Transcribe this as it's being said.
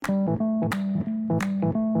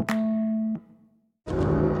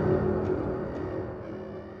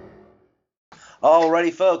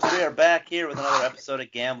Alrighty, folks, we are back here with another episode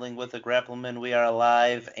of Gambling with the Grappleman. We are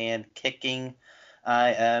alive and kicking.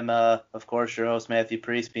 I am, of course, your host, Matthew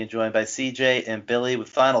Priest, being joined by CJ and Billy. With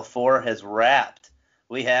Final Four has wrapped.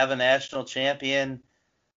 We have a national champion,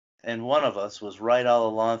 and one of us was right all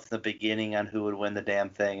along from the beginning on who would win the damn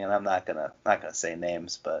thing. And I'm not gonna say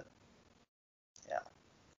names, but yeah,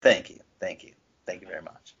 thank you very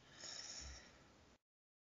much.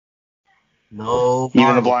 No,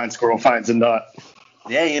 even a blind squirrel finds a nut.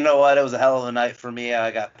 Yeah, you know what? It was a hell of a night for me.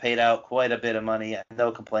 I got paid out quite a bit of money.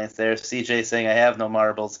 No complaints there. CJ saying I have no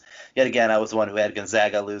marbles. Yet again, I was the one who had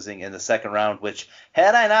Gonzaga losing in the second round, which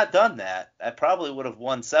had I not done that, I probably would have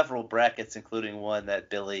won several brackets, including one that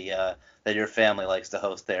Billy, that your family likes to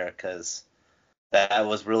host there, because that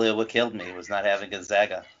was really what killed me, was not having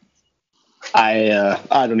Gonzaga. I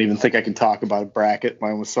don't even think I can talk about a bracket.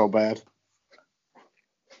 Mine was so bad.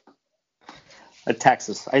 I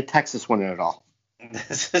had Texas winning it all.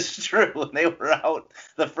 This is true. They were out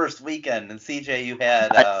the first weekend. And CJ, you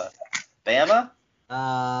had Bama?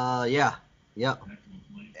 Yeah. Yep.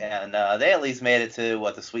 And they at least made it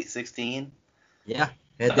to, the Sweet 16? Yeah.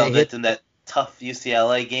 They hit in that tough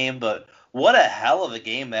UCLA game, but what a hell of a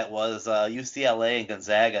game that was, UCLA and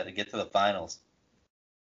Gonzaga to get to the finals.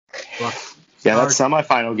 Well, yeah, that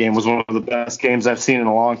semifinal game was one of the best games I've seen in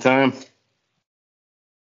a long time.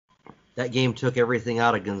 That game took everything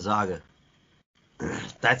out of Gonzaga.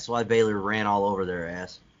 That's why Baylor ran all over their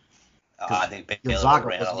ass. I think Baylor Gonzaga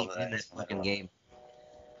ran all over that fucking game.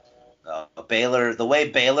 The way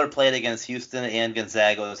Baylor played against Houston and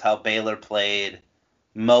Gonzaga was how Baylor played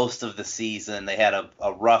most of the season. They had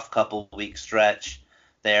a rough couple week stretch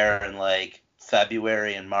there in like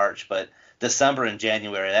February and March, but December and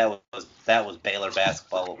January, that was Baylor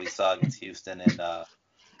basketball, what we saw against Houston and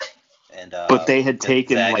but they had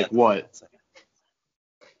taken Gonzaga. like what?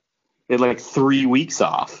 They had like 3 weeks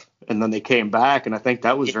off, and then they came back, and I think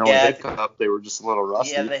that was their only hiccup. They were just a little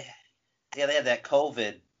rusty. Yeah, they had that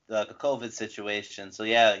COVID situation. So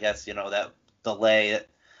yeah, I guess that delay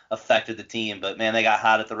affected the team, but man, they got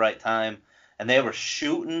hot at the right time, and they were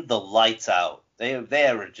shooting the lights out. They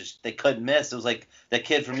couldn't miss. It was like the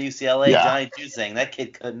kid from UCLA, Johnny Juzang. That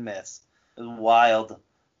kid couldn't miss. It was wild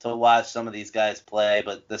to watch some of these guys play,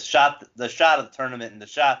 but the shot of the tournament, and the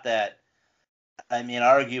shot that, I mean,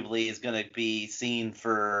 arguably is going to be seen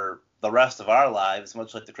for the rest of our lives,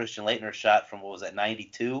 much like the Christian Laettner shot from,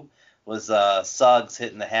 92, was Suggs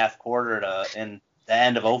hitting the half quarter in the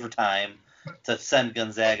end of overtime to send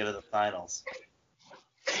Gonzaga to the finals.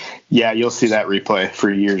 Yeah, you'll see that replay for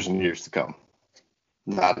years and years to come.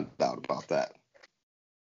 Not a doubt about that.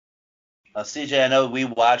 CJ, I know we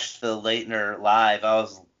watched the Laettner live. I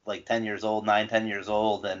was like 10 years old,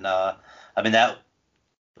 and I mean,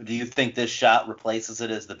 do you think this shot replaces it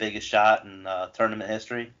as the biggest shot in tournament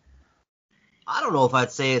history? I don't know if I'd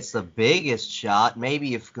say it's the biggest shot.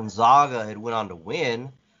 Maybe if Gonzaga had went on to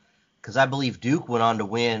win, because I believe Duke went on to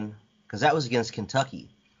win, because that was against Kentucky.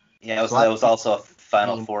 Yeah, that was also a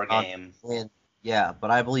Final Four game. Yeah, but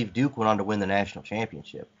I believe Duke went on to win the national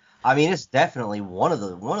championship. I mean, it's definitely one of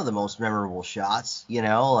the most memorable shots,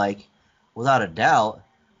 like without a doubt.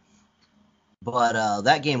 But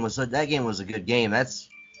that game was a good game. That's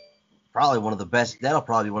probably one of the best. That'll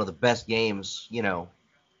probably be one of the best games,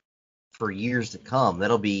 for years to come.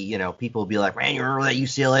 That'll be, people will be like, man, you remember that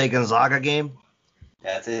UCLA Gonzaga game?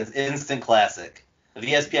 Yeah, it's an instant classic. If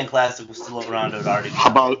ESPN Classic was still around, it would already be.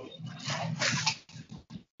 How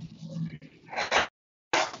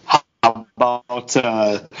about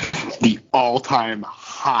the all-time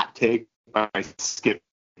hot take by Skip?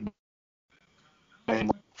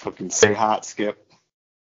 Fucking say hot, Skip.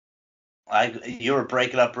 You were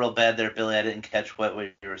breaking up real bad there, Billy. I didn't catch what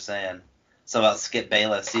you were saying. So about Skip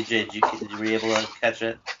Bayless. CJ, did you were able to catch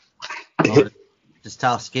it? Just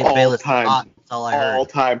tell Skip Bayless hot. That's all I heard.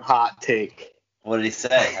 All-time hot take. What did he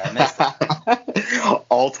say? I missed it.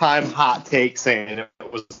 All-time hot take saying it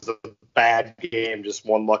was a bad game, just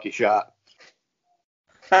one lucky shot.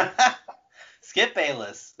 Skip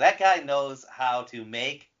Bayless. That guy knows how to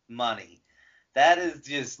make money. That is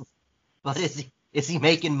just. But is he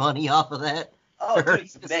making money off of that? Oh, dude,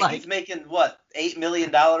 he's making what, $8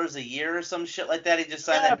 million a year or some shit like that. He just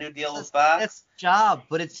signed that new deal with Fox. That's his job,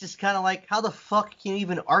 but it's just kind of like, how the fuck can you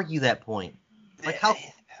even argue that point? Like, how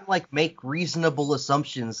can you make reasonable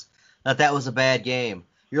assumptions that was a bad game?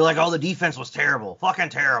 You're like, oh, the defense was terrible,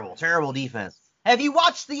 fucking terrible defense. Have you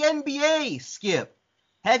watched the NBA, Skip?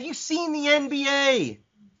 Have you seen the NBA?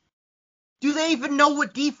 Do they even know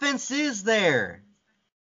what defense is there?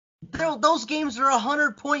 Those games are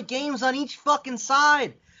 100-point games on each fucking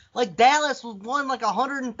side. Like Dallas was won like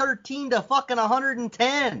 113 to fucking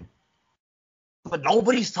 110. But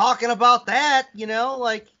nobody's talking about that, you know?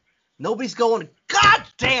 Like, nobody's going, God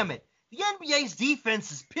damn it! The NBA's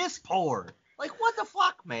defense is piss poor. Like, what the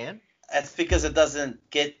fuck, man? That's because it doesn't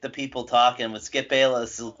get the people talking. With Skip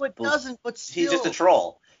Bayless, It doesn't, but still. He's just a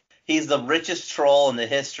troll. He's the richest troll in the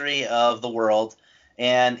history of the world,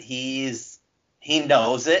 and he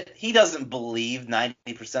knows it. He doesn't believe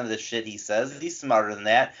 90% of the shit he says. He's smarter than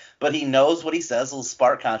that, but he knows what he says will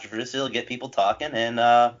spark controversy. He'll get people talking, and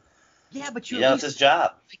yeah, but it's his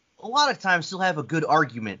job. A lot of times he'll have a good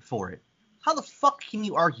argument for it. How the fuck can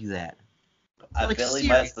you argue that? Like, Billy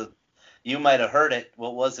you might have heard it.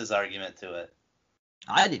 What was his argument to it?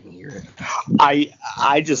 I didn't hear it.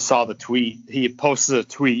 I just saw the tweet. He posted a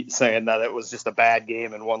tweet saying that it was just a bad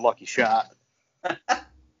game and one lucky shot.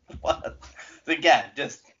 What? Again,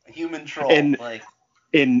 just human troll.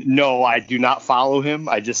 And no, I do not follow him.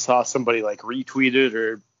 I just saw somebody like retweet it,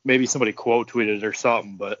 or maybe somebody quote tweeted or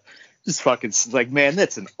something. But just fucking like, man,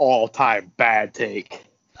 that's an all-time bad take.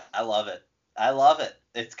 I love it.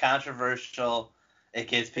 It's controversial. It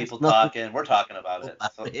gets people talking. We're talking about it.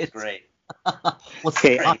 So it's great.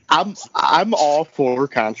 Okay, I'm all for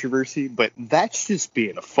controversy, but that's just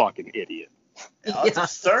being a fucking idiot. It's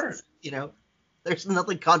absurd. You know, there's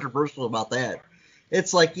nothing controversial about that.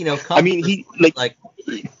 It's like, you know, I mean, he like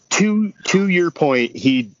to your point,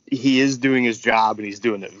 he is doing his job and he's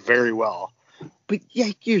doing it very well. But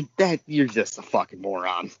yeah, you're just a fucking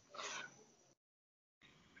moron.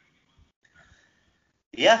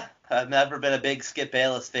 Yeah, I've never been a big Skip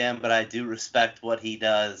Bayless fan, but I do respect what he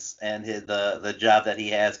does and the job that he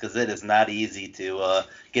has, because it is not easy to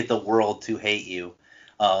get the world to hate you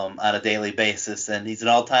on a daily basis. And he's an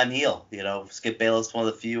all-time heel. You know, Skip Bayless, one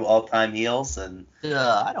of the few all-time heels, and he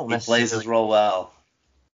plays his role well.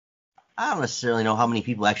 I don't necessarily know how many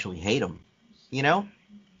people actually hate him. You know?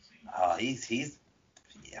 He's.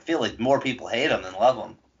 I feel like more people hate him than love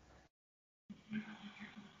him.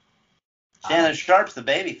 Shannon Sharp's the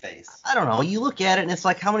babyface. I don't know. You look at it, and it's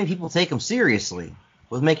like, how many people take him seriously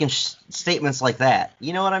with making statements like that?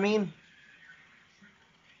 You know what I mean?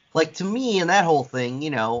 Like, to me, and that whole thing, you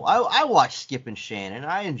know, I watch Skip and Shannon.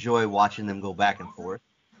 I enjoy watching them go back and forth.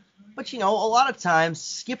 But, you know, a lot of times,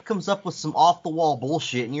 Skip comes up with some off-the-wall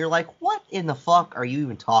bullshit, and you're like, what in the fuck are you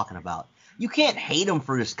even talking about? You can't hate him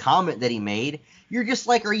for his comment that he made. You're just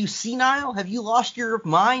like, are you senile? Have you lost your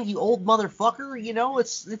mind, you old motherfucker? You know,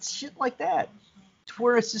 it's shit like that. To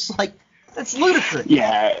where it's just like, that's ludicrous.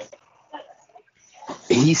 Yeah.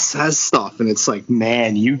 He says stuff, and it's like,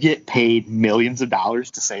 man, you get paid millions of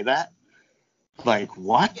dollars to say that? Like,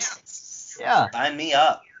 what? Yeah. Sign me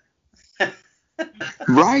up.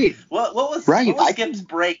 Right. What was Skip's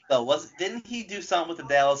break though? Didn't he do something with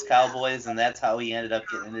the Dallas Cowboys, and that's how he ended up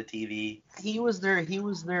getting into TV? He was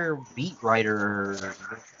their beat writer,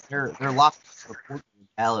 their locked report in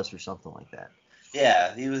Dallas or something like that.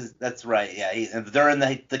 Yeah, he was. That's right. Yeah, during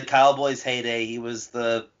the Cowboys' heyday,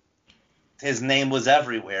 his name was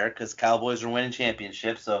everywhere because Cowboys were winning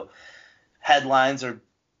championships. So headlines or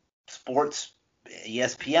sports.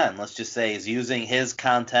 ESPN, let's just say, is using his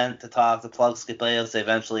content to plug Skip Bayless. They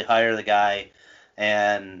eventually hire the guy,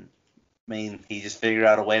 and I mean, he just figured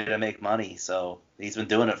out a way to make money. So he's been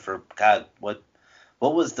doing it for God. What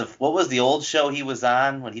was the old show he was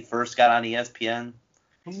on when he first got on ESPN?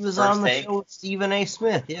 He was on the show with Stephen A.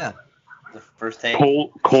 Smith. Yeah. The First Take.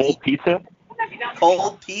 Cold pizza.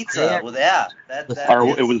 Cold pizza. Yeah. Well, yeah.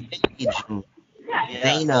 It was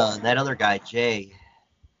Dana and that other guy, Jay.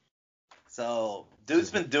 So, dude's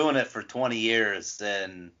been doing it for 20 years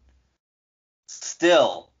and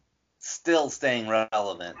still staying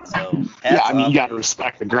relevant. So, yeah, I mean, you got to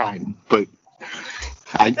respect the grind, but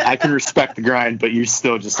I can respect the grind, but you're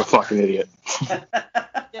still just a fucking idiot.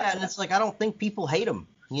 Yeah, and it's like, I don't think people hate him.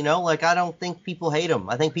 You know, like, I don't think people hate him.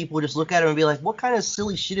 I think people just look at him and be like, what kind of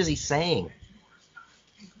silly shit is he saying?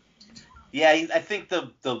 Yeah, I think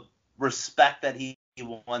the respect that he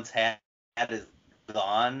once had is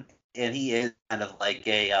gone. And he is kind of like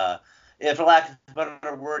for lack of a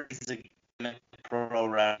better word, he's a pro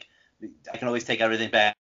wrestler. I can always take everything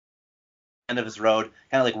back. End of his road,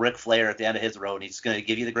 kind of like Ric Flair at the end of his road. He's going to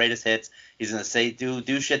give you the greatest hits. He's going to say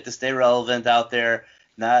do shit to stay relevant out there.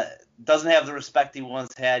 Doesn't have the respect he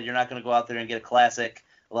once had. You're not going to go out there and get a classic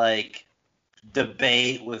like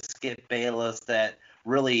debate with Skip Bayless that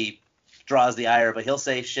really draws the ire. But he'll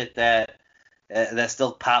say shit that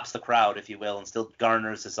still pops the crowd, if you will, and still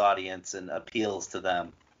garners his audience and appeals to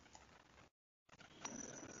them.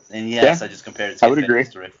 And yes, I just compared Skip Bayless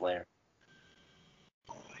to Ric Flair.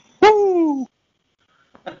 Woo!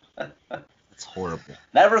 That's horrible.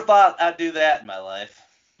 Never thought I'd do that in my life.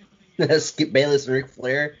 Skip Bayless and Ric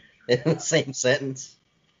Flair in the same sentence.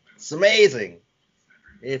 It's amazing.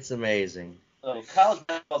 It's amazing. So college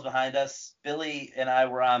basketball's behind us. Billy and I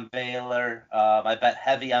were on Baylor. I bet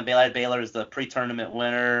heavy on Baylor. I had Baylor as the pre-tournament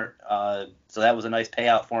winner, so that was a nice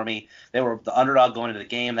payout for me. They were the underdog going into the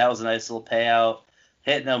game. That was a nice little payout.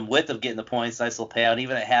 Hitting them with them getting the points, nice little payout.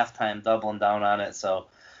 Even at halftime, doubling down on it. So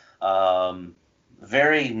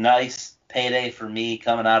very nice payday for me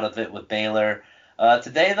coming out of it with Baylor.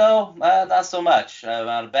 Today, though, not so much.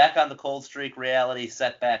 I'm back on the cold streak. Reality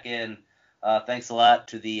set back in. Thanks a lot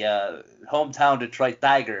to the hometown Detroit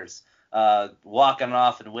Tigers walking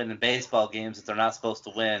off and winning baseball games that they're not supposed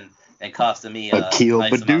to win and costing me a Akil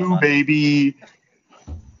nice amount of Baddoo, money. baby.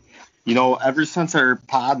 You know, ever since our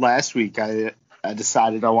pod last week, I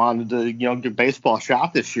decided I wanted to, give baseball a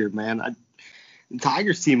shot this year, man. The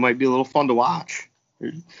Tigers team might be a little fun to watch.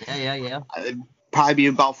 Yeah. It'd probably be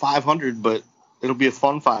about 500, but it'll be a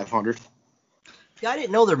fun 500. Yeah, I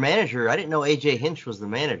didn't know their manager. I didn't know A.J. Hinch was the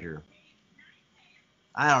manager.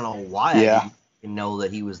 I don't know why I didn't know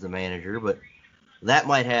that he was the manager, but that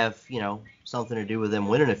might have, something to do with them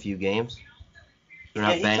winning a few games.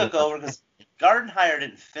 Yeah, he took over because Gardenhire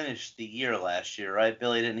didn't finish the year last year, right,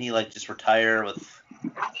 Billy? Didn't he, just retire with...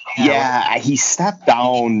 Yeah, he stepped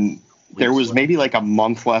down. There was maybe like a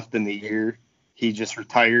month left in the year. He just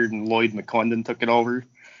retired, and Lloyd McClendon took it over.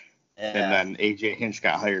 Yeah. And then A.J. Hinch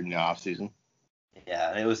got hired in the offseason. Yeah,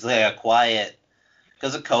 and it was like a quiet...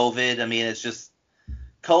 Because of COVID, I mean, it's just...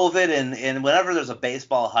 COVID and whenever there's a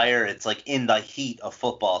baseball hire, it's like in the heat of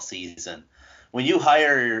football season. When you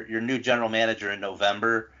hire your new general manager in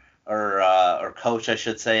November or coach, I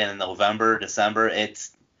should say, in November, December,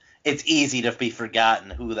 it's easy to be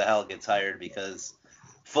forgotten who the hell gets hired because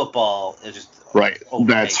football is just right.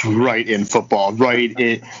 That's right in football.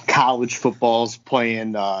 Right, college football's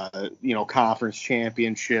playing, conference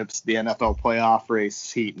championships. The NFL playoff race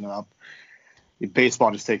is heating up. Baseball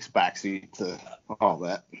just takes a backseat to all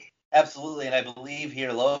that. Absolutely, and I believe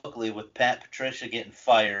here locally with Pat Patricia getting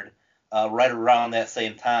fired right around that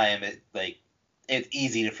same time, it's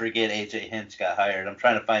easy to forget A.J. Hinch got hired. I'm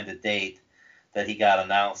trying to find the date that he got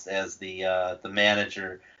announced as the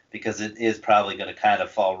manager because it is probably going to kind of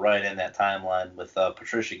fall right in that timeline with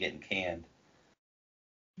Patricia getting canned.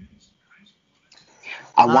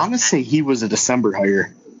 I want to say he was a December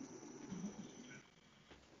hire.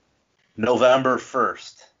 November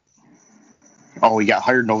 1st. Oh, he got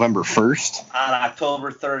hired November 1st? On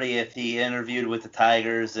October 30th, he interviewed with the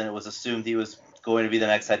Tigers, and it was assumed he was going to be the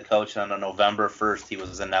next head coach. And on November 1st, he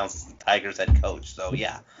was announced as the Tigers head coach. So,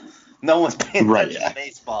 yeah, no one's paying attention to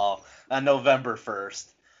baseball on November 1st.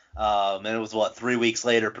 And it was, 3 weeks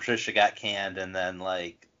later, Patricia got canned, and then,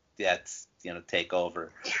 that's, take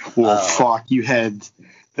over. Well, fuck, you had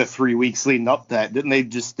the 3 weeks leading up to that.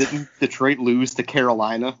 Didn't Detroit lose to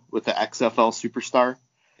Carolina with the XFL superstar?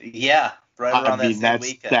 Yeah, right around that same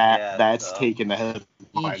weekend. That's taking the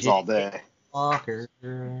headlines all day. Walker.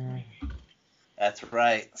 That's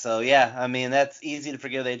right. So yeah, I mean that's easy to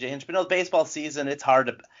forgive AJ Hinch, but baseball season it's hard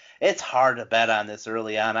to bet on this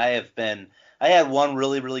early on. I had one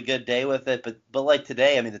really really good day with it, but like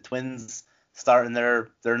today, I mean the Twins starting their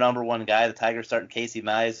number one guy, the Tigers starting Casey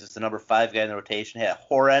Mize, who's the number 5 guy in the rotation, had a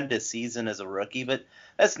horrendous season as a rookie, but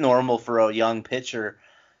that's normal for a young pitcher.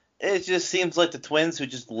 It just seems like the Twins, who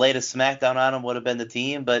just laid a smackdown on him, would have been the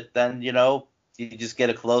team, but then you just get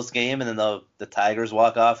a close game, and then the Tigers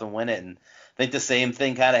walk off and win it. And I think the same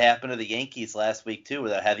thing kind of happened to the Yankees last week too, where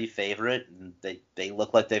they're a heavy favorite, and they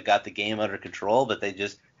look like they've got the game under control, but they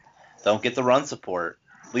just don't get the run support.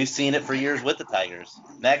 We've seen it for years with the Tigers.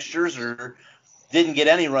 Max Scherzer didn't get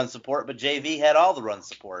any run support, but JV had all the run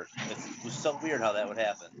support. It was so weird how that would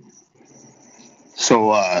happen.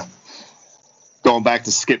 So, going back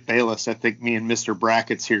to Skip Bayless, I think me and Mr.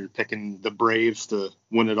 Brackets here picking the Braves to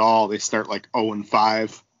win it all. They start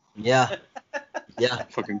 0-5. Yeah. Yeah.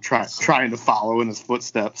 Fucking trying to follow in his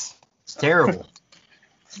footsteps. It's terrible.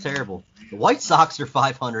 The White Sox are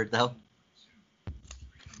 500, though.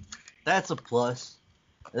 That's a plus.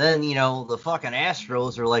 And then, the fucking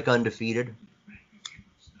Astros are undefeated.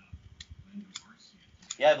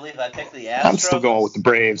 Yeah, I believe I picked the Astros. I'm still going with the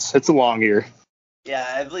Braves. It's a long year. Yeah,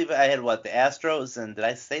 I believe I had the Astros, and did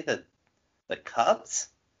I say the Cubs?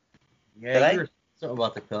 Yeah, you were something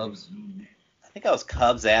about the Cubs. I think I was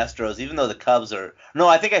Cubs, Astros, even though the Cubs are... No,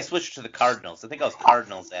 I think I switched to the Cardinals. I think I was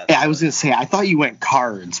Cardinals, Astros. Yeah, I was going to say, I thought you went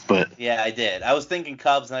Cards, but... Yeah, I did. I was thinking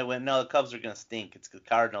Cubs, and I went, no, the Cubs are going to stink. It's the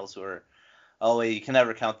Cardinals who are... Oh, wait, you can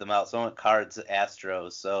never count them out. So I went Cards,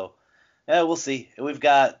 Astros. So, Yeah, we'll see. We've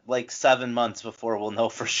got like 7 months before we'll know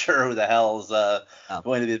for sure who the hell's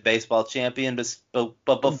going to be the baseball champion.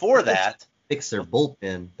 But before that, fix their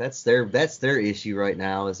bullpen. That's their issue right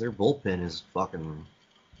now. Is their bullpen is fucking.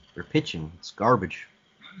 Their pitching, it's garbage.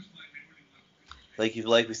 Like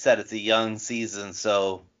we said, it's a young season,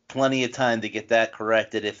 so plenty of time to get that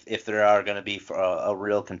corrected if there are going to be for a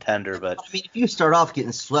real contender. But I mean, if you start off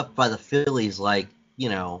getting swept by the Phillies, like, you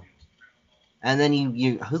know, and then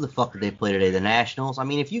you who the fuck did they play today? The Nationals. I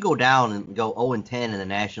mean, if you go down and go 0-10 in the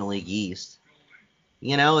National League East,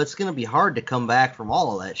 you know, it's going to be hard to come back from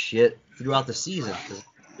all of that shit throughout the season, because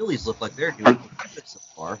the Phillies look like they're doing good so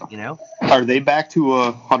far, you know? Are they back to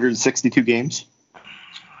 162 games?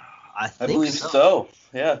 I think believe so.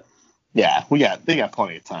 Yeah. Yeah, they got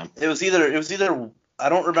plenty of time. It was either I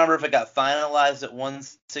don't remember if it got finalized at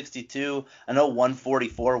 162. I know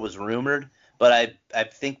 144 was rumored, but I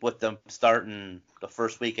think with them starting the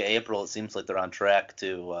first week of April, it seems like they're on track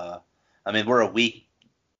to. I mean, we're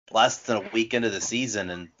less than a week into the season,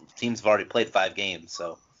 and teams have already played 5 games.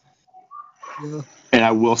 So. Yeah. And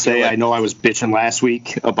I will say, I know I was bitching last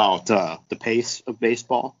week about the pace of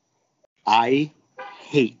baseball. I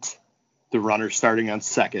hate the runner starting on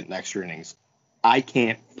second in extra innings. I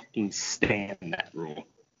can't fucking stand that rule.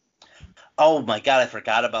 Oh my god, I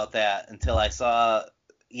forgot about that until I saw.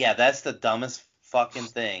 Yeah, that's the dumbest fucking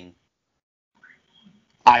thing.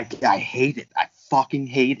 I hate it. I fucking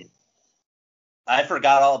hate it. I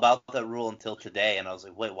forgot all about that rule until today, and I was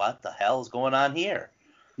like, wait, what the hell is going on here?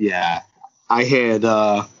 Yeah, I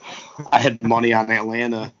had money on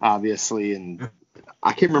Atlanta, obviously, and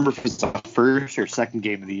I can't remember if it was the first or second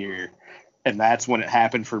game of the year, and that's when it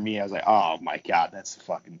happened for me. I was like, oh my god, that's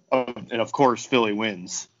fucking. And of course, Philly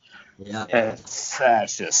wins. Yeah.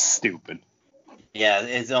 That's just stupid. Yeah,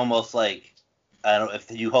 it's almost like I don't know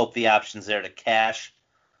if you hope the option's there to cash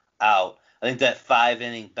out. I think that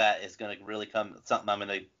 5-inning bet is going to really something I'm going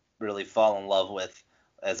to really fall in love with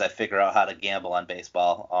as I figure out how to gamble on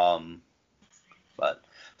baseball. But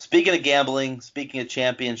speaking of gambling, speaking of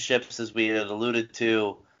championships, as we had alluded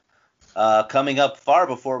to, coming up far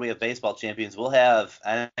before we have baseball champions, we'll have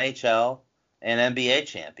NHL and NBA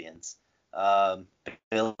champions.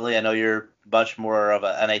 Billy, I know you're much more of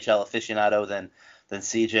an NHL aficionado than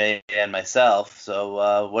CJ and myself.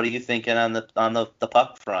 So, what are you thinking on the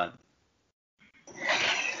puck front?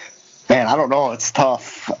 Man, I don't know. It's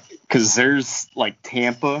tough because there's like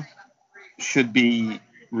Tampa should be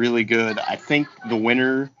really good. I think the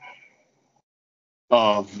winner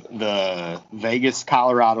of the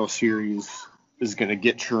Vegas-Colorado series is going to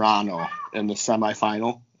get Toronto in the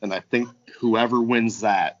semifinal, and I think whoever wins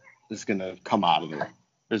that is going to come out of there.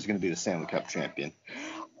 Is going to be the Stanley Cup champion.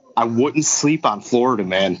 I wouldn't sleep on Florida,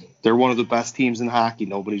 man. They're one of the best teams in hockey.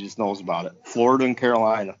 Nobody just knows about it. Florida and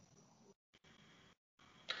Carolina.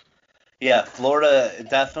 Yeah, Florida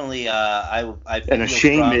definitely. I and a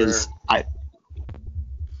shame stronger. is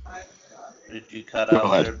Did you cut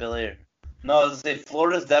out there, Billy? Or? No, I was going to say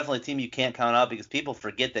Florida's definitely a team you can't count out because people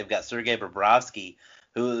forget they've got Sergei Bobrovsky,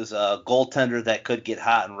 who's a goaltender that could get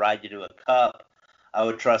hot and ride you to a cup. I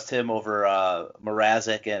would trust him over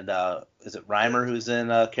Mrazek and is it Reimer who's in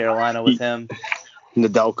Carolina with him?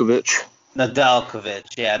 Nedeljkovic,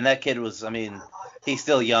 yeah, and that kid was, I mean, he's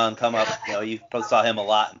still young, come up, you probably saw him a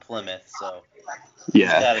lot in Plymouth, so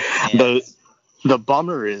yeah. The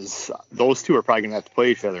bummer is those two are probably gonna have to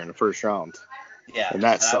play each other in the first round. Yeah, and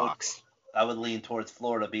that sucks. I would lean towards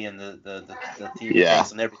Florida being the team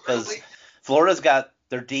in there because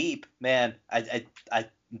they're deep, man. I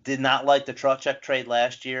did not like the Trocheck trade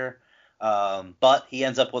last year, but he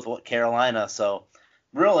ends up with Carolina, so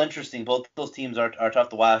real interesting. Both those teams are tough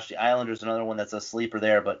to watch. The Islanders another one that's a sleeper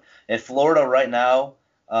there, but at Florida right now,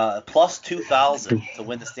 plus 2,000 to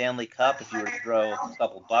win the Stanley Cup if you were to throw a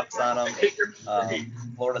couple bucks on them.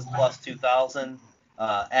 Florida's plus 2,000.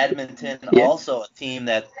 Edmonton, also a team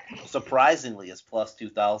that surprisingly is plus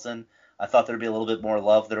 2,000. I thought there'd be a little bit more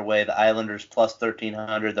love their way. The Islanders plus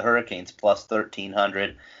 1,300, the Hurricanes plus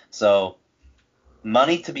 1,300. So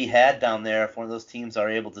money to be had down there if one of those teams are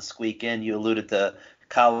able to squeak in. You alluded to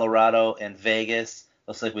Colorado and Vegas.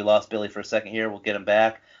 Looks like we lost Billy for a second here. We'll get him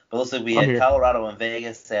back. But looks like we had Colorado and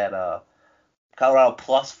Vegas at Colorado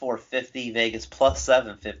plus 450, Vegas plus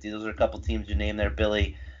 750. Those are a couple teams you named there,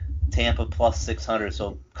 Billy. Tampa plus 600.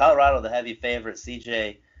 So Colorado, the heavy favorite.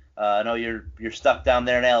 CJ, I know you're stuck down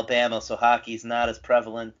there in Alabama, so hockey's not as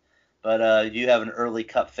prevalent. But you have an early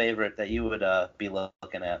Cup favorite that you would be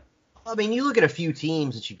looking at. I mean, you look at a few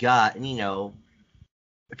teams that you got, and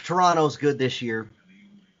Toronto's good this year.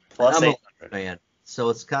 Plus I'm 800. a fan, so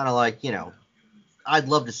it's kind of like I'd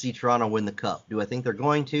love to see Toronto win the Cup. Do I think they're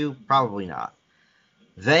going to? Probably not.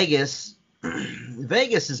 Vegas,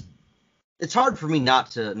 Vegas is. It's hard for me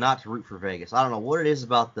not to root for Vegas. I don't know what it is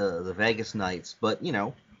about the Vegas Knights, but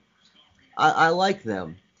I like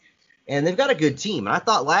them, and they've got a good team. And I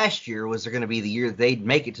thought last year was going to be the year they'd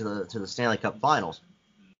make it to the Stanley Cup Finals,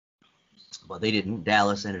 but they didn't.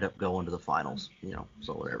 Dallas ended up going to the finals,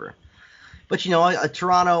 so whatever. But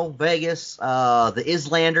Toronto, Vegas, the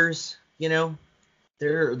Islanders,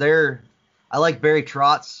 they're I like Barry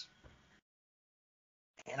Trotz,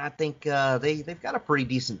 and I think they've got a pretty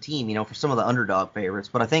decent team, for some of the underdog favorites.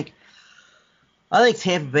 But I think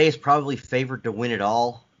Tampa Bay is probably favored to win it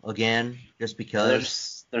all again, just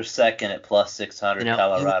because they're second at plus 600.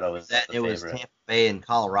 Colorado is the favorite. It was Tampa Bay and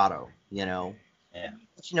Colorado, Yeah.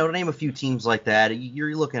 But, to name a few teams like that,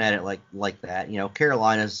 you're looking at it like that.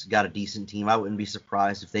 Carolina's got a decent team. I wouldn't be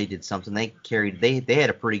surprised if they did something. They had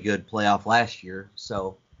a pretty good playoff last year,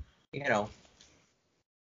 so it'll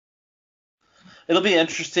be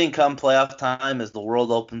interesting come playoff time as the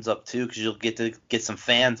world opens up too, because you'll get to get some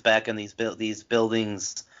fans back in these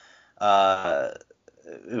buildings in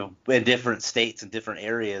different states and different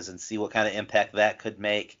areas, and see what kind of impact that could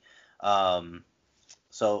make.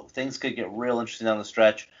 So things could get real interesting down the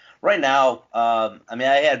stretch. Right now, I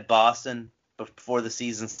had Boston before the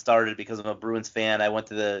season started because I'm a Bruins fan. I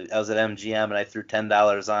was at MGM and I threw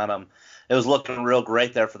 $10 on them. It was looking real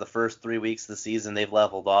great there for the first 3 weeks of the season. They've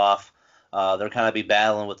leveled off. They're kind of be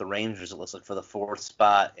battling with the Rangers, it looks like, for the 4th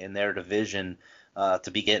spot in their division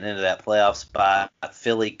to be getting into that playoff spot.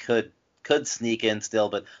 Philly could sneak in still,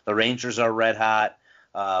 but the Rangers are red hot.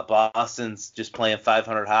 Boston's just playing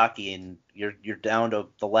 500 hockey, and you're down to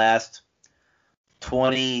the last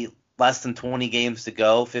less than 20 games to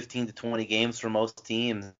go, 15 to 20 games for most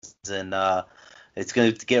teams, and it's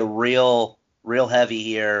going to get real heavy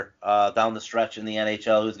here down the stretch in the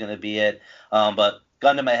NHL. Who's going to be it? But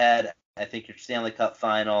gun to my head, I think your Stanley Cup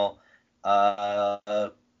final.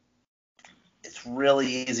 It's really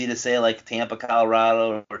easy to say like Tampa,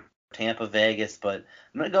 Colorado, or Tampa, Vegas, but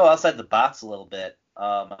I'm going to go outside the box a little bit.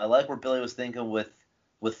 I like where Billy was thinking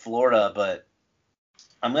with Florida, but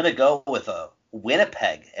I'm going to go with a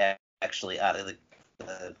Winnipeg, actually, out of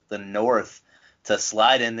the north to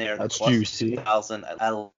slide in there. That's juicy. I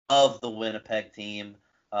love the Winnipeg team.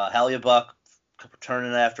 Hellebuyck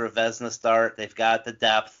returning after a Vezina start. They've got the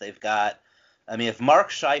depth. If Mark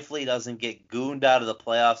Scheifele doesn't get gooned out of the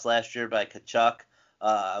playoffs last year by Tkachuk,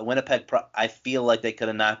 Winnipeg, I feel like they could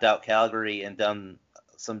have knocked out Calgary and done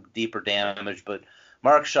some deeper damage, but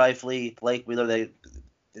Mark Scheifele, Blake Wheeler, they've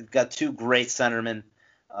got two great centermen.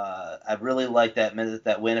 I really like that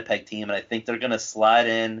Winnipeg team, and I think they're going to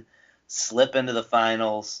slip into the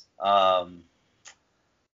finals.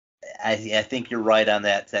 I think you're right on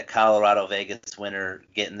that Colorado Vegas winner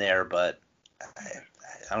getting there, but I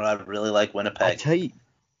don't know. I really like Winnipeg. I tell you,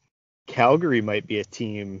 Calgary might be a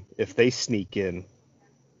team if they sneak in.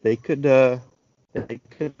 They could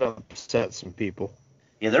upset some people.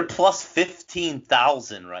 Yeah, they're plus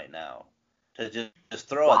 15,000 right now to just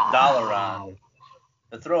throw a dollar on.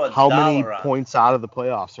 How many points out of the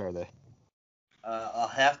playoffs are they? I'll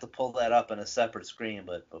have to pull that up on a separate screen,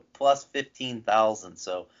 but plus 15,000.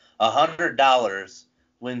 So $100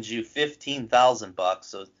 wins you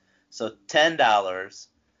 $15,000. So $10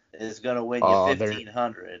 is going to win you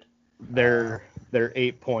 $1,500. They're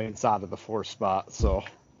 8 points out of the 4th spot, so.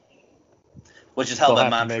 Which is held by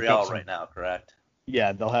Montreal right now, correct?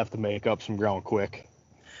 Yeah, they'll have to make up some ground quick.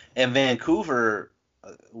 And Vancouver,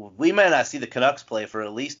 we might not see the Canucks play for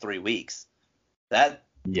at least 3 weeks. That's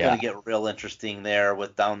going to get real interesting there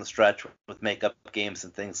with down the stretch with makeup games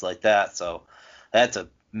and things like that. So that's a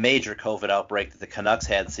major COVID outbreak that the Canucks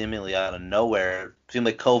had seemingly out of nowhere. It seemed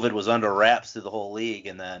like COVID was under wraps through the whole league,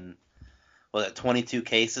 and then was it 22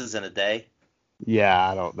 cases in a day?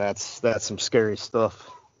 Yeah, that's some scary stuff.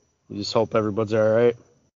 You just hope everybody's all right.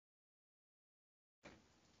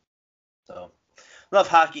 So, enough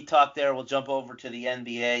hockey talk there. We'll jump over to the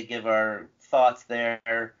NBA, give our thoughts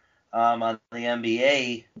there on the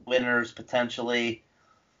NBA winners potentially.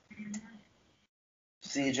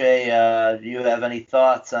 CJ, do you have any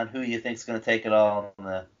thoughts on who you think is going to take it all in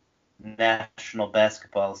the National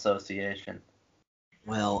Basketball Association?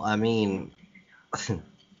 Well,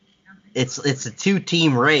 it's a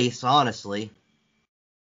 2-team race, honestly,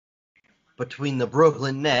 between the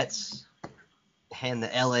Brooklyn Nets and the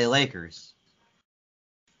LA Lakers.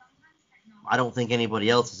 I don't think anybody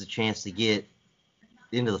else has a chance to get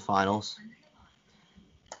into the finals.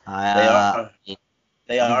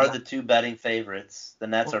 They are the two betting favorites. The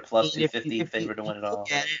Nets are plus 250 favored to win it all.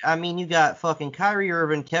 You got fucking Kyrie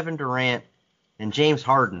Irving, Kevin Durant, and James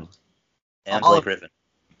Harden. And Blake Griffin.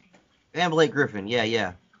 And Blake Griffin,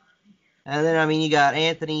 yeah. And then, I mean, you got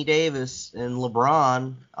Anthony Davis and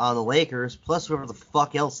LeBron on the Lakers, plus whoever the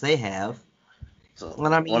fuck else they have. So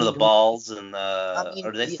and I mean, one of the balls, and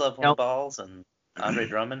or do they still have one of the balls and Andre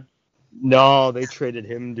Drummond? No, they traded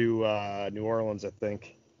him to New Orleans, I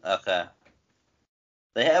think. Okay.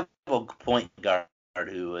 They have a point guard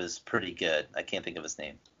who is pretty good. I can't think of his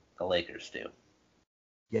name. The Lakers do.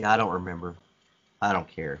 Yeah, I don't remember. I don't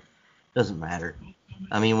care. Doesn't matter.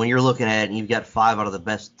 I mean, when you're looking at it and you've got 5 out of the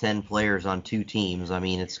best 10 players on 2 teams, I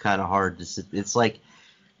mean, it's kind of hard to sit. It's like,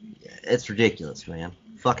 it's ridiculous, man.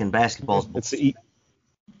 Fucking basketball's. It's the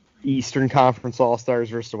Eastern Conference All-Stars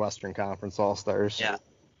versus the Western Conference All-Stars. Yeah.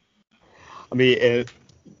 I mean,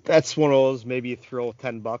 that's one of those, maybe you throw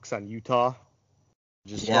 $10 on Utah.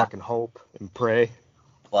 Just fucking hope and pray.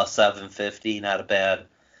 Plus 750, not a bad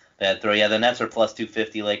throw. Yeah, the Nets are plus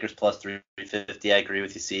 250, Lakers plus 350. I agree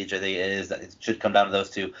with you, Siege. I think it should come down to those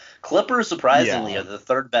two. Clippers, surprisingly, are the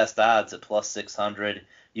third best odds at plus 600.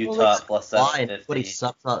 Utah plus 750. But he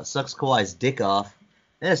sucks Kawhi's dick off.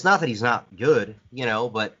 And it's not that he's not good,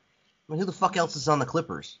 but I mean, who the fuck else is on the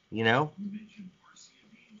Clippers,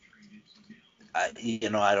 I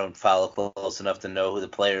don't follow close enough to know who the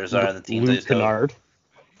players are on the teams. Luke Kennard.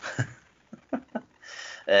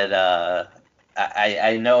 And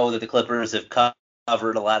I know that the Clippers have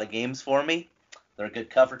covered a lot of games for me. They're a good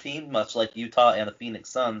cover team, much like Utah and the Phoenix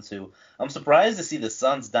Suns, who I'm surprised to see the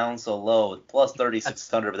Suns down so low, plus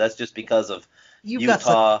 3,600, but that's just because of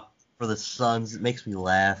Utah. For the Suns, it makes me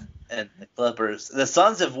laugh. And the Clippers. The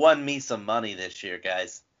Suns have won me some money this year,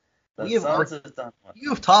 guys. You've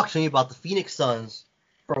talked to me about the Phoenix Suns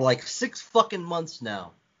for like 6 fucking months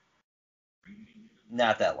now.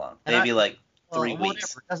 Not that long. Maybe like 3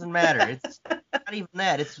 weeks. Whatever. It doesn't matter. It's not even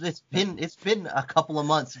that. It's been a couple of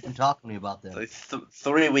months you've been talking to me about them.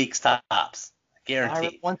 3 weeks tops.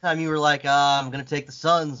 Guaranteed. One time you were like, I'm going to take the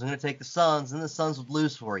Suns. And the Suns would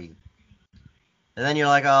lose for you. And then you're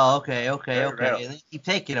like, oh, okay. And then you keep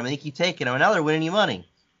taking them, and now they're winning you money.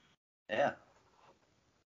 Yeah.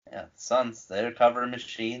 Yeah, Suns, they're a cover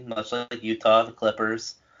machine, much like Utah, the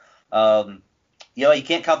Clippers. You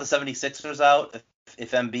can't count the 76ers out.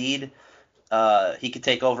 If Embiid, he could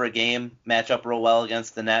take over a game, match up real well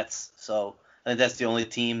against the Nets. So I think that's the only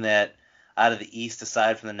team that out of the East,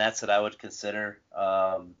 aside from the Nets, that I would consider.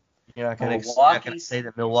 You're not going to say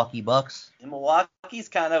the Milwaukee Bucks? Milwaukee's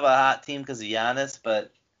kind of a hot team because of Giannis,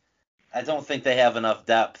 but I don't think they have enough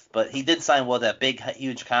depth. But he did sign that big,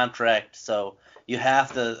 huge contract, so you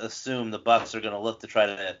have to assume the Bucks are going to look to try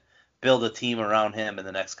to build a team around him in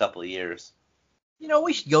the next couple of years.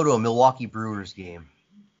 We should go to a Milwaukee Brewers game.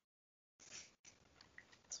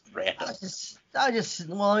 It's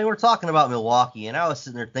random. We're talking about Milwaukee, and I was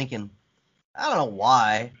sitting there thinking, I don't know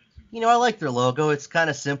why. I like their logo. It's kind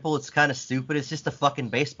of simple. It's kind of stupid. It's just a fucking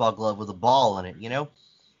baseball glove with a ball in it, And,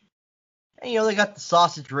 they got the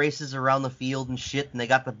sausage races around the field and shit, and they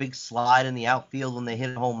got the big slide in the outfield when they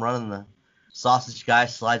hit a home run, and the sausage guy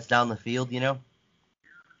slides down the field, You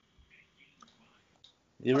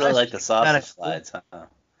really like the sausage slides, huh?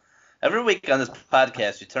 Every week on this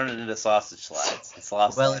podcast, you turn it into sausage slides. It's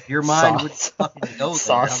lost. Well, if your mind would fucking go there.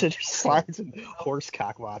 Sausage slides and horse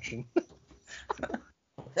cock watching.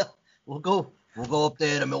 We'll go up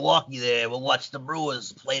there to Milwaukee there. We'll watch the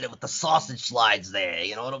Brewers play with the sausage slides there.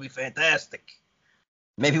 It'll be fantastic.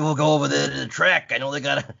 Maybe we'll go over there to the track. I know they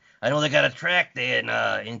got a track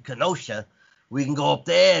there in Kenosha. We can go up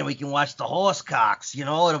there and we can watch the horse cocks.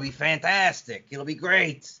 It'll be fantastic. It'll be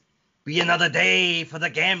great. Be another day for the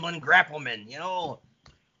gambling Grappleman.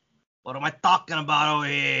 What am I talking about over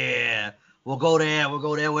here? We'll go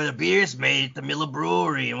there where the beer's made at the Miller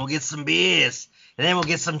Brewery, and we'll get some beers. And then we'll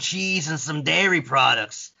get some cheese and some dairy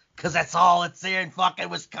products, because that's all that's there in fucking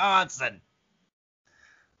Wisconsin.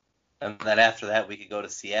 And then after that, we could go to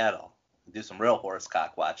Seattle and do some real horse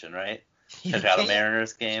cock watching, right? Check out a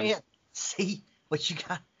Mariners game. See, but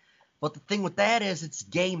the thing with that is it's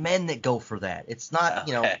gay men that go for that. It's not,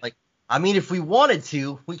 if we wanted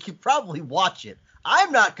to, we could probably watch it.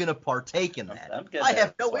 I'm not going to partake in that. I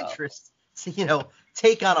have no interest to,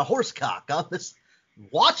 take on a horse cock. I'm just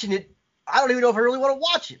watching it. I don't even know if I really want to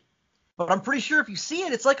watch it. But I'm pretty sure if you see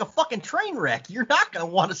it, it's like a fucking train wreck. You're not going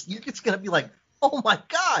to want to – you're just going to be like, oh, my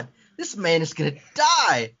God, this man is going to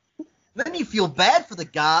die. Then you feel bad for the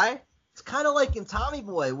guy. It's kind of like in Tommy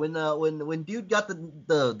Boy when dude got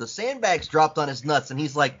the sandbags dropped on his nuts, and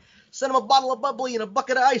he's like, send him a bottle of bubbly and a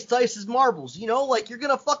bucket of ice to ice his marbles. You're going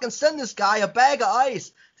to fucking send this guy a bag of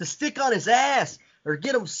ice to stick on his ass or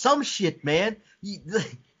get him some shit, man.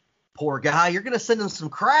 poor guy. You're gonna send him some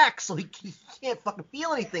crack so he can't fucking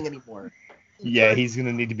feel anything anymore. Yeah, he's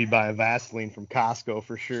gonna need to be buying Vaseline from Costco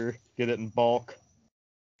for sure. Get it in bulk.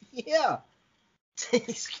 Yeah.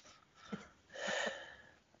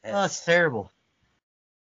 Oh, it's terrible.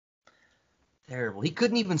 Terrible. He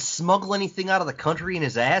couldn't even smuggle anything out of the country in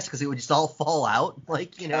his ass because it would just all fall out.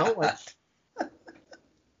 Like, you know, like.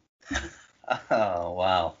 Oh,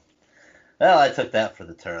 wow. Well, I took that for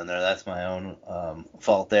the turn there. That's my own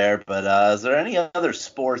fault there. But is there any other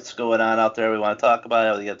sports going on out there we want to talk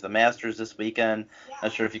about? We got the Masters this weekend.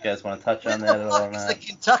 Not sure if you guys want to touch on that at all or When the fuck is not. the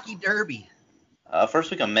Kentucky Derby? First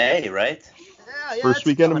week of May, right? Yeah, First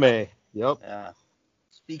weekend of May. Yep. Yeah.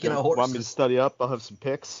 Speaking of horses. Want me to study up? I'll have some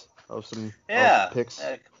picks. Yeah. Picks.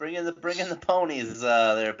 Bring in the ponies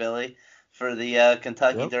there, Billy, for the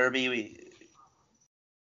Kentucky Derby. We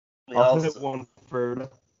I'll also hit one for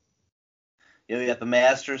we got the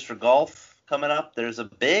Masters for golf coming up. There's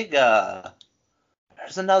another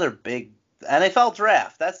big NFL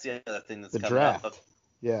draft. That's the other thing that's coming draft. up.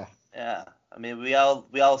 Yeah. Yeah. I mean, we all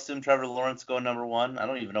assume Trevor Lawrence going number 1. I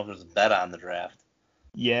don't even know if there's a bet on the draft.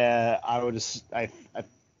 Yeah,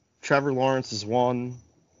 Trevor Lawrence is 1.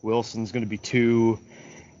 Wilson's going to be 2.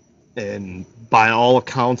 And by all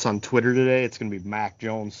accounts on Twitter today, it's going to be Mac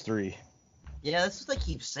Jones 3. Yeah, that's what they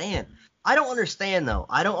keep saying. I don't understand, though.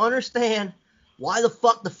 I don't understand why the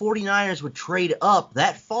fuck the 49ers would trade up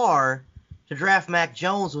that far to draft Mac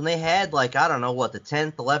Jones when they had, like, I don't know, what, the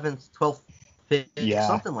 10th, 11th, 12th pick,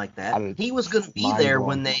 something like that. He was going to be there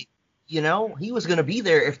when they, he was going to be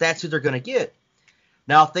there if that's who they're going to get.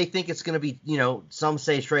 Now, if they think it's going to be, some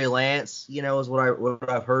say Trey Lance, is what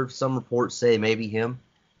I've heard some reports say, maybe him.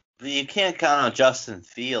 But you can't count on Justin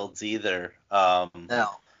Fields either. No.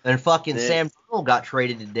 And fucking Sam Darnold got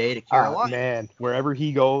traded today to Carolina. Man, wherever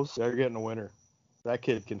he goes, they're getting a winner. That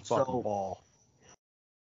kid can fucking ball.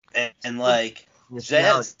 And like,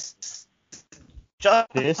 this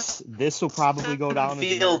will probably go down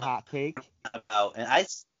as a hot take.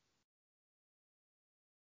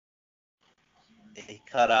 He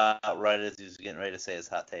cut out right as he was getting ready to say his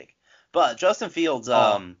hot take. But Justin Fields,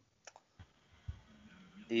 are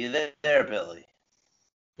you there, Billy?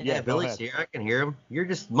 Yeah, Billy's here. I can hear him. You're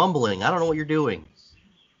just mumbling. I don't know what you're doing.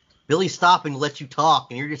 Billy's stopping to let you talk,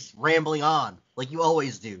 and you're just rambling on like you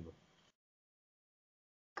always do.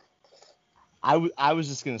 I was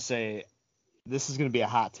just going to say, this is going to be a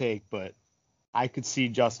hot take, but I could see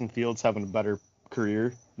Justin Fields having a better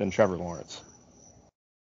career than Trevor Lawrence.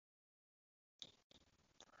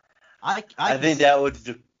 I think that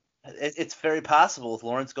would... It's very possible with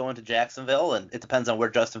Lawrence going to Jacksonville, and it depends on where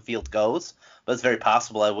Justin Fields goes, but it's very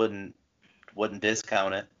possible. I wouldn't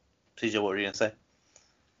discount it. CJ, what were you going to say?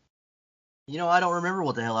 I don't remember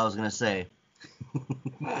what the hell I was going to say.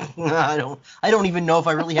 I don't even know if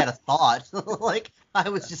I really had a thought. Like, I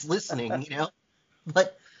was just listening,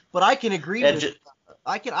 But I can agree with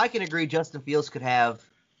I can agree Justin Fields could have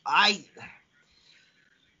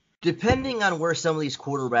depending on where some of these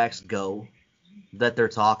quarterbacks go that they're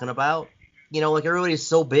talking about, like everybody's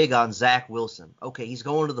so big on Zach Wilson. Okay, he's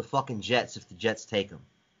going to the fucking Jets if the Jets take him.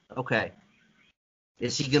 Okay.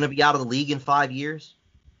 Is he going to be out of the league in 5 years?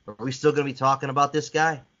 Are we still going to be talking about this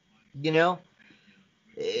guy?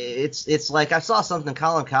 It's like I saw something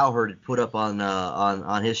Colin Cowherd had put up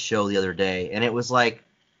on his show the other day, and it was like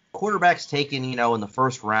quarterbacks taken, in the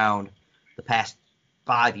first round the past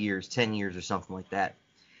 5 years, 10 years or something like that.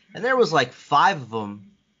 And there was like 5 of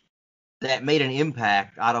them that made an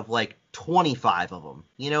impact out of like 25 of them.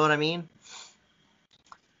 You know what I mean?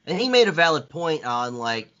 And he made a valid point on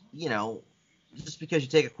like, just because you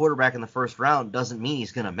take a quarterback in the first round doesn't mean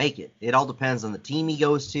he's going to make it. It all depends on the team he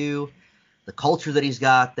goes to, the culture that he's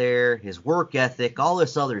got there, his work ethic, all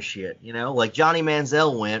this other shit, like Johnny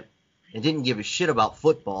Manziel went and didn't give a shit about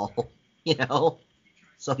football,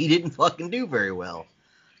 so he didn't fucking do very well.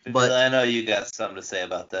 But I know you got something to say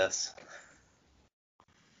about this.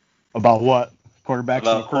 About what? Quarterbacks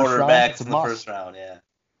in the first round, yeah.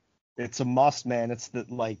 It's a must, man. It's that,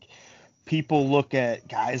 like, people look at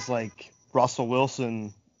guys like Russell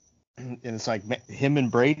Wilson, and it's like him and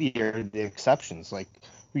Brady are the exceptions. Like,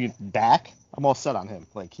 Dak, I'm all set on him.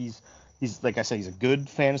 Like, he's like I said, he's a good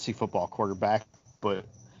fantasy football quarterback, but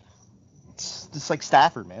it's just like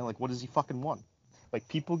Stafford, man. Like, what does he fucking want? Like,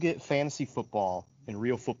 people get fantasy football and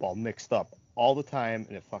real football mixed up all the time,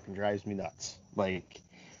 and it fucking drives me nuts. Like,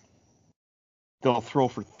 they'll throw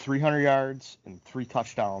for 300 yards and 3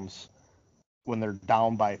 touchdowns when they're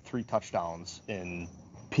down by 3 touchdowns, and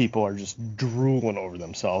people are just drooling over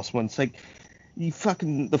themselves. When it's like,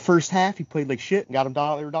 the first half, he played like shit and got them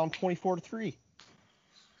down. They were down 24-3.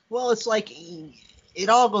 Well, it's like it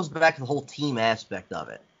all goes back to the whole team aspect of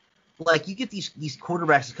it. Like, you get these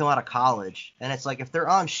quarterbacks that come out of college, and it's like, if they're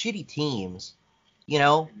on shitty teams, you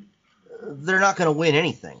know, they're not going to win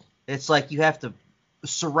anything. It's like you have to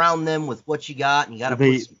surround them with what you got, and you got to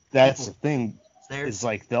put some That's the people thing. there. Is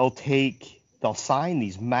like they'll sign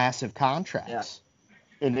these massive contracts,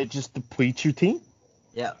 and it just depletes your team.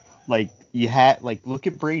 Yeah. Like, look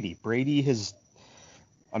at Brady. Brady has,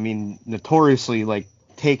 I mean, notoriously, like,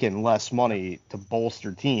 taken less money to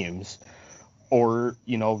bolster teams, or,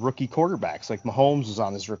 you know, rookie quarterbacks. Like, Mahomes was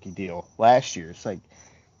on his rookie deal last year. It's like,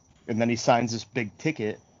 and then he signs this big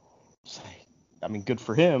ticket. It's like, I mean, good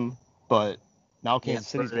for him, but now Kansas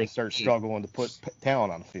City's going to start struggling to put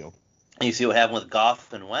talent on the field. And you see what happened with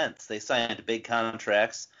Goff and Wentz. They signed big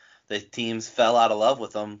contracts. The teams fell out of love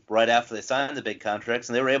with them right after they signed the big contracts,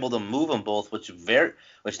 and they were able to move them both, which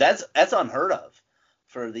that's unheard of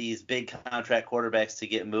for these big contract quarterbacks to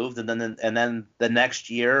get moved. And then the next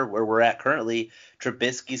year, where we're at currently,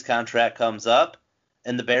 Trubisky's contract comes up,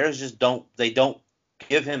 and the Bears just don't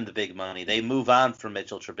give him the big money. They move on from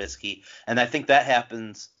Mitchell Trubisky, and I think that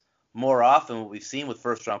happens more often. What we've seen with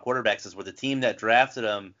first-round quarterbacks is where the team that drafted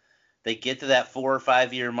him, they get to that 4 or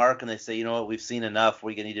 5 year mark and they say, you know what, we've seen enough.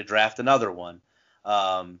 We're going to need to draft another one.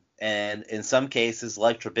 And in some cases,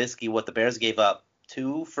 like Trubisky, what the Bears gave up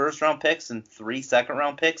 2 first-round picks and 3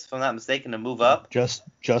 second-round picks, if I'm not mistaken, to move up. Just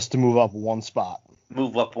to move up one spot.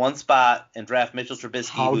 Move up one spot and draft Mitchell Trubisky.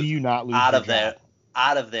 How do you not lose out your of there? job?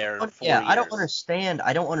 Out of there in 4 years. I don't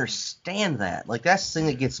understand that. Like, that's the thing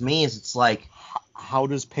that gets me is it's like, how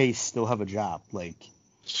does Pace still have a job? Like,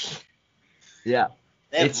 yeah.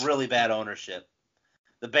 They have really bad ownership.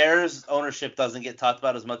 The Bears' ownership doesn't get talked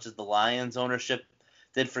about as much as the Lions' ownership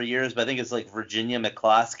did for years, but I think it's like Virginia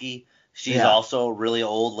McCloskey. She's also a really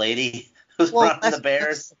old lady who's running the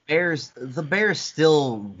Bears. The Bears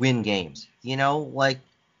still win games, you know? Like,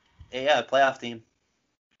 yeah, playoff team.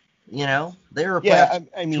 You know? They were a playoff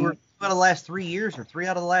I mean, 2 out of the last 3 years or 3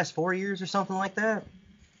 out of the last 4 years or something like that.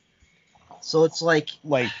 So it's like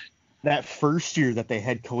that first year that they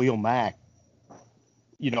had Khalil Mack,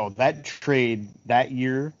 you know, that trade that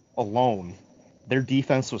year alone, their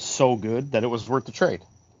defense was so good that it was worth the trade.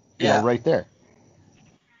 You know, right there.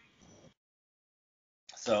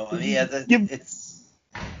 So, I mean, it's...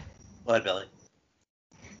 Go ahead, Billy.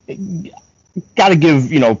 Got to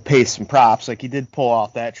give, you know, Pace some props. Like, he did pull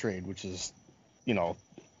off that trade, which is, you know,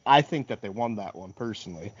 I think that they won that one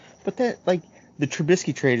personally. But that, like, the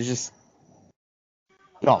Trubisky trade is just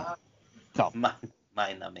dumb.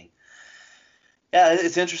 Mind-numbing. Yeah,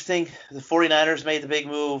 it's interesting. The 49ers made the big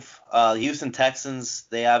move. Houston Texans,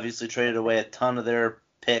 they obviously traded away a ton of their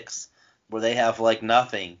picks where they have, like,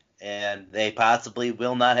 nothing. And they possibly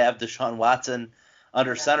will not have Deshaun Watson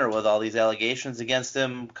under center with all these allegations against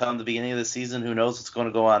him come the beginning of the season. Who knows what's going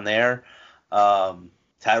to go on there?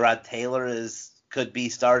 Tyrod Taylor could be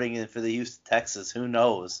starting for the Houston Texans. Who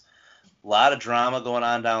knows? A lot of drama going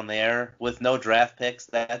on down there with no draft picks.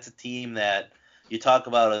 That's a team that you talk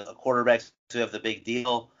about a quarterback who have the big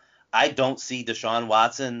deal. I don't see Deshaun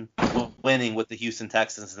Watson winning with the Houston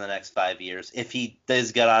Texans in the next 5 years. If he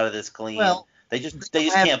does get out of this clean, they just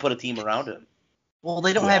can't put a team around him. Well,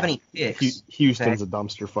 they don't have any picks. Houston's a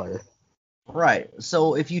dumpster fire. Right.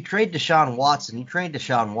 So if you trade Deshaun Watson, you trade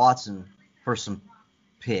Deshaun Watson for some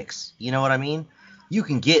picks. You know what I mean? You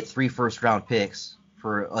can get 3 first-round picks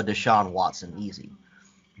for a Deshaun Watson easy.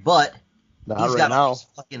 But he's got all these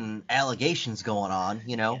fucking allegations going on,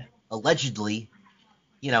 you know. Yeah. Allegedly,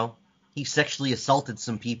 you know, he sexually assaulted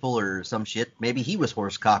some people or some shit. Maybe he was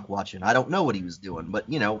horse cock watching. I don't know what he was doing, but,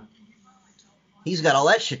 you know, he's got all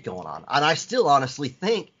that shit going on. And I still honestly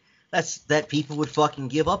think that people would fucking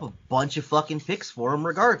give up a bunch of fucking picks for him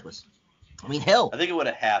regardless. I mean, hell. I think it would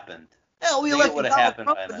have happened. Hell, we left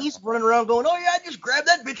Trump, and he's running around going, oh, yeah, I just grabbed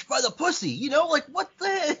that bitch by the pussy. You know, like, what the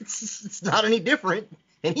heck? It's not any different.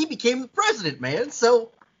 And he became the president, man.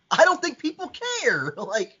 So I don't think people care.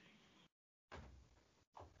 Like.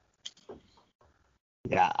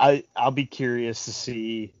 Yeah, I'll be curious to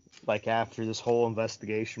see, like, after this whole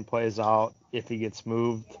investigation plays out, if he gets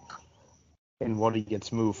moved and what he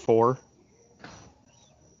gets moved for.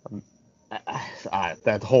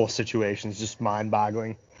 That whole situation is just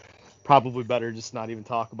mind-boggling. Probably better just not even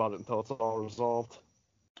talk about it until it's all resolved.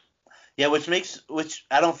 Yeah, which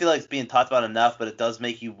I don't feel like it's being talked about enough, but it does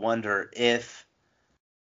make you wonder if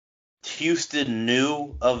Houston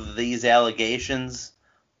knew of these allegations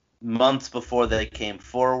months before they came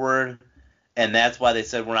forward, and that's why they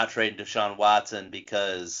said we're not trading Deshaun Watson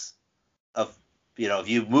because of, you know, if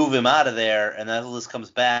you move him out of there and then this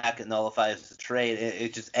comes back and nullifies the trade,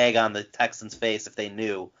 it just egg on the Texans' face if they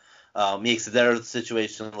knew. makes their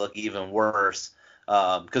situation look even worse.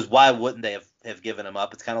 Because why wouldn't they have given him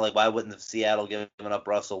up? It's kind of like, why wouldn't Seattle given up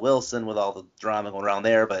Russell Wilson with all the drama going around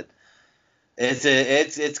there? But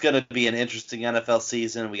it's going to be an interesting NFL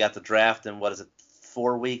season. We got the draft in, what is it,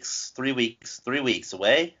 4 weeks, 3 weeks, 3 weeks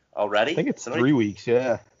away already? I think it's 3 weeks,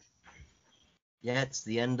 yeah. Yeah, it's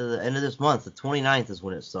the end of this month. The 29th is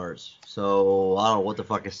when it starts. So I don't know what the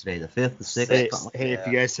fuck is today. The 5th, the 6th. Hey, if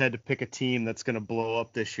you guys had to pick a team that's gonna blow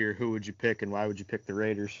up this year, who would you pick, and why would you pick the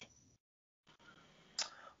Raiders?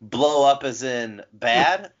 Blow up as in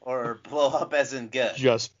bad, or blow up as in good?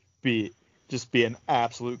 Just be an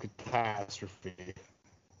absolute catastrophe.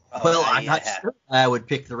 Oh, Well, I'm not sure I would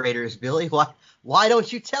pick the Raiders, Billy. Why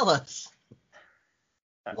don't you tell us?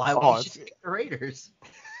 Why would you pick the Raiders?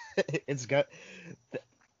 It's got.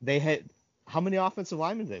 They had how many offensive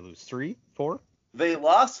linemen did they lose? 3, 4? They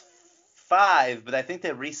lost 5, but I think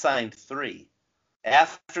they re-signed 3.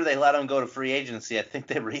 After they let him go to free agency, I think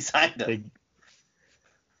they re-signed him.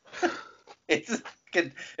 It's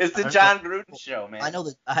the John Gruden show, man. I know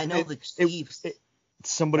the Chiefs.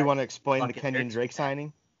 Somebody want to explain the Kenyon Drake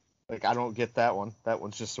signing? Like, I don't get that one. That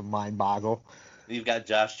one's just a mind boggle. You've got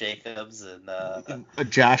Josh Jacobs and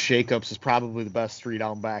Josh Jacobs is probably the best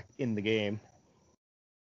 3-down back in the game.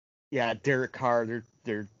 Yeah, Derek Carr,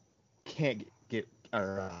 they can't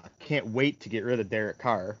wait to get rid of Derek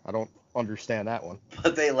Carr. I don't understand that one.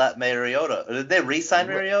 But they let Mariota. Did they re-sign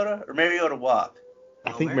Mariota, or Mariota walked?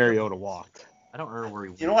 I think Mariota walked. I don't remember where he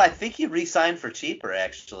went. You know what? I think he re-signed for cheaper,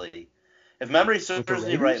 actually. If memory serves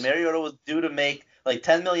me right, Mariota was due to make like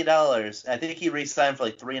 $10 million. I think he re-signed for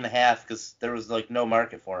like 3.5 because there was like no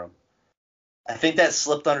market for him. I think that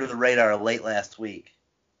slipped under the radar late last week.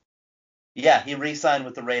 Yeah, he re-signed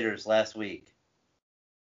with the Raiders last week.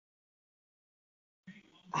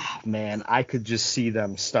 Man, I could just see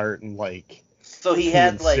them starting like. So he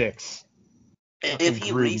had like 6. if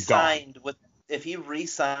he re-signed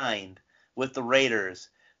with the Raiders,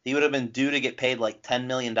 he would have been due to get paid like $10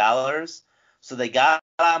 million. So they got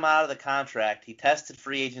him out of the contract. He tested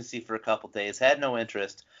free agency for a couple days, had no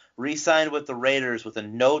interest, re-signed with the Raiders with a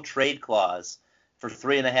no trade clause for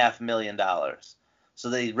 $3.5 million. So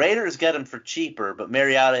the Raiders get him for cheaper, but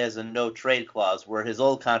Mariota has a no trade clause, where his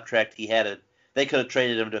old contract they could have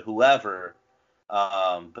traded him to whoever,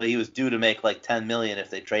 but he was due to make like $10 million if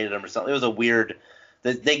they traded him or something. It was a weird.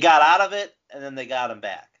 They got out of it and then they got him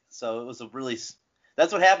back. So it was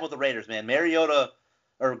that's what happened with the Raiders, man.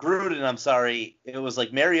 Gruden, I'm sorry. It was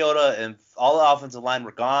like Mariota and all the offensive line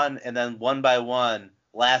were gone, and then one by one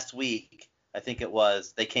last week, I think it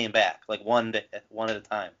was, they came back like one at a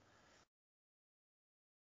time.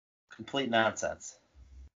 Complete nonsense.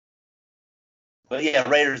 But yeah,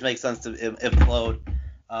 Raiders make sense to implode.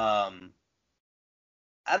 I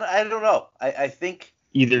don't know. I think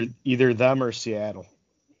either them or Seattle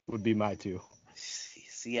would be my two.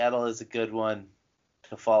 Seattle is a good one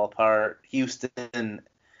to fall apart. Houston,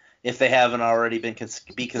 if they haven't already been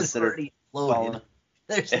considered falling.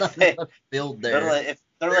 There's nothing to build there.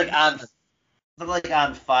 They're like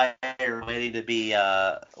on fire, waiting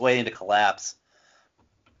to collapse.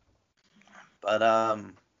 But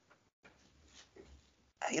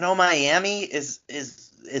Miami is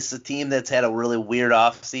a team that's had a really weird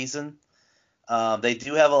off season. They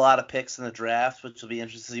do have a lot of picks in the draft, which will be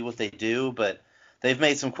interesting to see what they do, but they've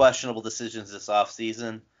made some questionable decisions this off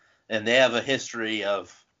season, and they have a history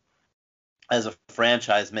of, as a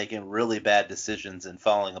franchise, making really bad decisions and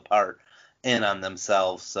falling apart in on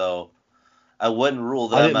themselves. So I wouldn't rule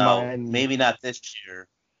them out. Maybe not this year.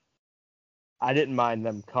 I didn't mind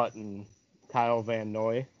them cutting Kyle Van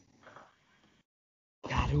Noy.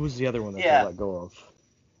 God, who was the other one that they let go of?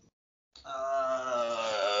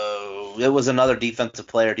 It was another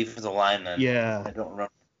defensive lineman. Yeah. I don't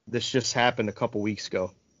remember. This just happened a couple weeks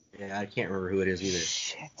ago. Yeah, I can't remember who it is either.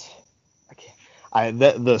 Shit. I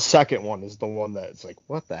can't. The second one is the one that's like,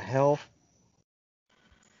 what the hell?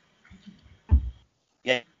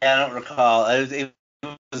 Yeah, I don't recall. It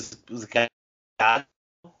was a guy.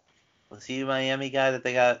 Was he a Miami guy that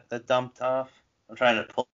they got that dumped off? I'm trying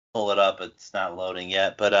to pull it up. It's not loading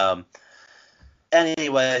yet. But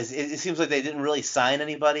anyways, it seems like they didn't really sign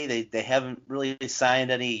anybody. They haven't really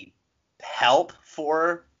signed any help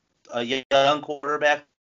for a young quarterback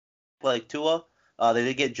like Tua. They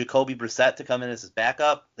did get Jacoby Brissett to come in as his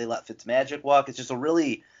backup. They let Fitzmagic walk. It's just a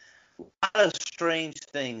really lot of strange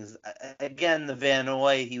things. Again, the Van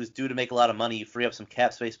Noy, he was due to make a lot of money. You free up some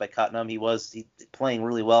cap space by cutting him. He playing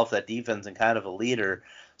really well for that defense and kind of a leader.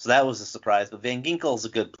 So that was a surprise. But Van Ginkel's a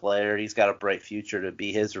good player. He's got a bright future to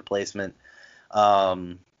be his replacement.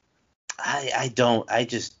 I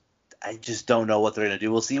I just don't know what they're going to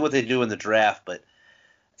do. We'll see what they do in the draft, but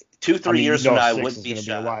 2-3 years from now, I wouldn't be shocked.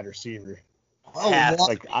 Be a wide receiver.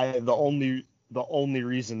 The only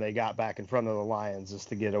reason they got back in front of the Lions is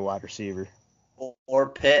to get a wide receiver. Or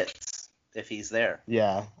Pitts, if he's there.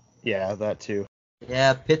 Yeah, that too.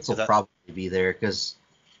 Yeah, Pitts will probably be there because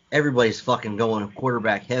everybody's fucking going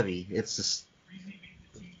quarterback heavy. It's just,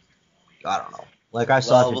 I don't know. Like I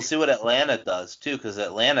saw. Well, we'll see what Atlanta does too, because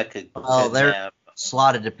Atlanta could. They're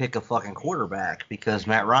slotted to pick a fucking quarterback because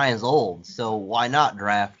Matt Ryan's old. So why not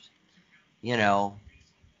draft?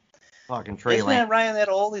 Fucking Trey Lance. Is Matt Ryan that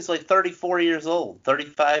old? He's like 34 years old,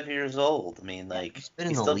 35 years old. I mean, like,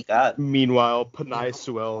 he's still got. Meanwhile, Penei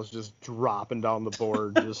Sewell is just dropping down the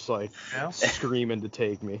board, just like screaming to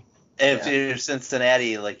take me. If you're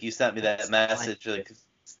Cincinnati, like, you sent me that message, like,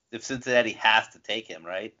 if Cincinnati has to take him,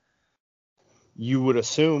 right? You would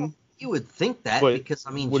assume. You would think that because,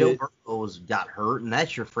 Joe Burrow's got hurt, and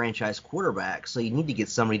that's your franchise quarterback, so you need to get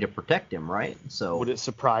somebody to protect him, right? So would it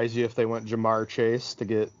surprise you if they went Jamar Chase to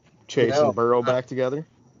get Chase and Burrow back together?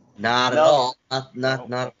 Not at all.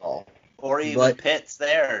 Not at all. Or even Pitts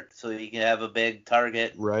there, so you can have a big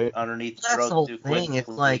target underneath the throat. That's the whole thing. It's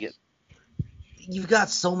like you've got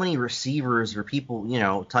so many receivers or people,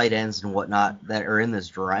 tight ends and whatnot that are in this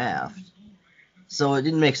draft. So it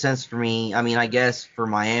didn't make sense for me. I guess for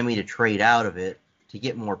Miami to trade out of it to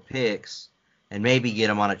get more picks and maybe get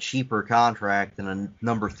them on a cheaper contract than a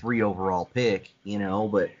number 3 overall pick,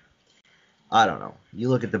 but I don't know. You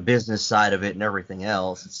look at the business side of it and everything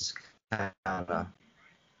else, it's just kind of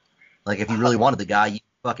like if you really wanted the guy, you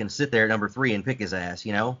fucking sit there at number 3 and pick his ass,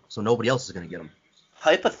 so nobody else is going to get him.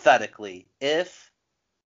 Hypothetically, if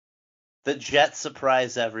the Jets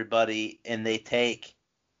surprise everybody and they take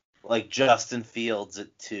like Justin Fields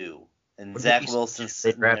at 2 and Zach Wilson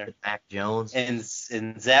sitting there, Mac Jones,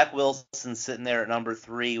 and Zach Wilson sitting there at number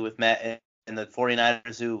 3 with Matt and the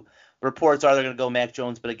 49ers, who reports are they're going to go Mac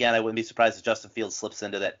Jones, but again, I wouldn't be surprised if Justin Fields slips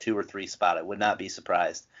into that 2 or 3 spot. I would not be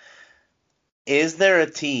surprised. Is there a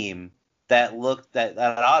team that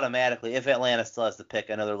automatically, if Atlanta still has the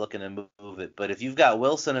pick, I know they're looking to move it, but if you've got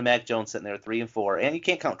Wilson and Mac Jones sitting there 3 and 4, and you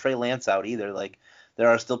can't count Trey Lance out either, like there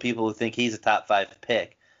are still people who think he's a top 5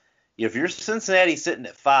 pick. If you're Cincinnati sitting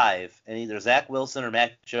at 5 and either Zach Wilson or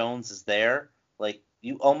Mac Jones is there, like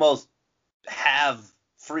you almost have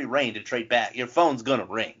free reign to trade back. Your phone's gonna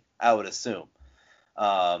ring, I would assume.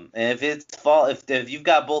 And if if you've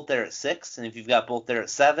got both there at 6 and if you've got both there at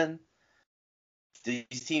 7,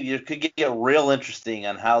 it could get real interesting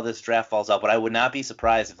on how this draft falls out. But I would not be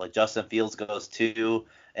surprised if like Justin Fields goes 2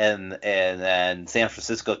 and then San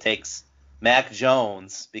Francisco takes Mac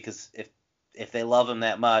Jones, because if they love him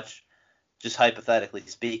that much, just hypothetically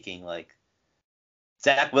speaking, like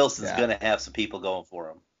Zach Wilson's going to have some people going for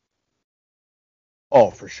him. Oh,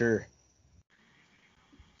 for sure.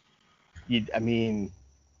 You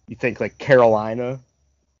think like Carolina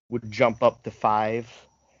would jump up to 5?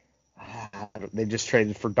 They just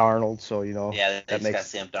traded for Darnold, so Yeah, they just got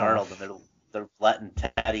Sam Darnold, and they're letting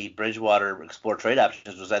Teddy Bridgewater explore trade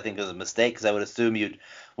options, which I think is a mistake, because I would assume you'd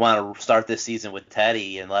want to start this season with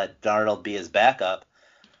Teddy and let Darnold be his backup.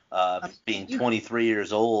 Being 23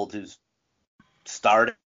 years old, who's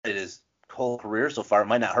started his whole career so far, it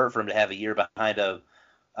might not hurt for him to have a year behind a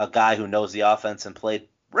guy who knows the offense and played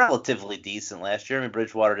relatively decent last year.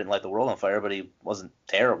 Bridgewater didn't light the world on fire, but he wasn't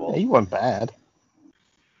terrible. Yeah, he wasn't bad.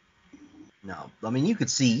 No, you could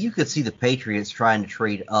see the Patriots trying to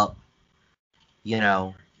trade up,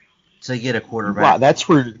 to get a quarterback. Wow, that's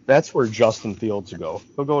where Justin Fields would go.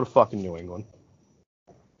 He'll go to fucking New England.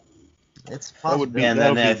 It's possible.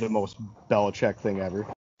 That would be the most Belichick thing ever.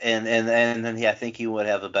 And then I think he would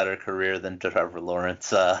have a better career than Trevor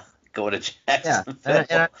Lawrence going to Jacksonville.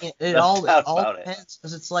 Yeah, and it all depends,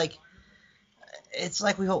 because it's like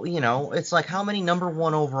we hope, it's like how many number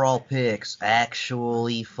 1 overall picks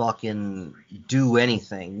actually fucking do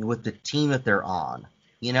anything with the team that they're on.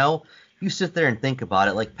 You sit there and think about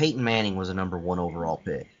it. Like Peyton Manning was a number 1 overall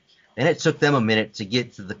pick, and it took them a minute to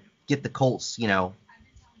get the Colts,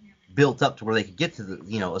 built up to where they could get to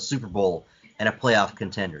the, a Super Bowl and a playoff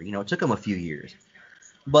contender. It took them a few years,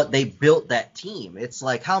 but they built that team. It's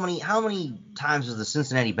like how many times has the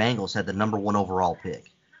Cincinnati Bengals had the number 1 overall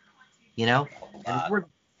pick? And where the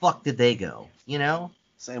fuck did they go?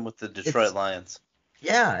 Same with the Detroit Lions.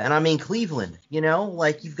 Yeah, and Cleveland.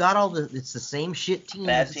 Like you've got it's the same shit teams.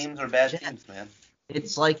 Bad teams are bad teams, man.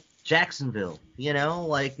 It's like Jacksonville,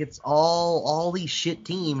 like it's all these shit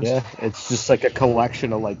teams. Yeah, it's just like a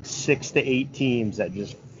collection of like 6 to 8 teams that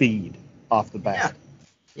just feed off the bat.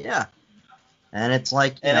 Yeah. And it's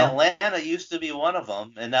like, And Atlanta used to be one of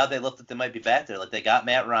them, and now they look like they might be back there. Like they got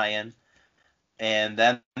Matt Ryan, and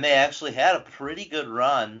then they actually had a pretty good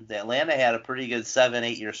run. The Atlanta had a pretty good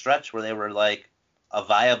 7-8 year stretch where they were like a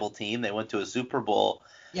viable team. They went to a Super Bowl,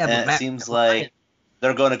 yeah, and but it seems like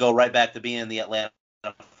they're going to go right back to being the Atlanta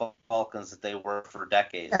Falcons that they were for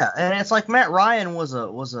decades. Yeah, and it's like Matt Ryan was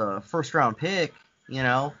a first round pick,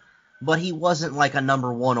 but he wasn't like a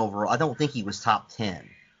number 1 overall. I don't think he was top 10.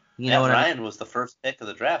 You know what Ryan I mean? was the first pick of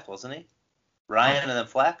the draft, wasn't he? Ryan and then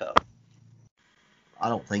Flacco. I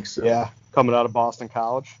don't think so. Yeah, coming out of Boston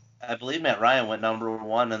College. I believe Matt Ryan went number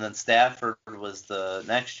 1, and then Stafford was the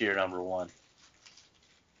next year number 1.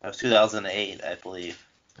 That was 2008, I believe.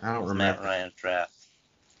 I don't remember. Matt Ryan's draft.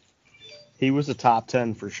 He was a top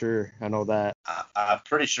 10 for sure. I know that. I'm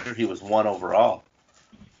pretty sure he was 1 overall.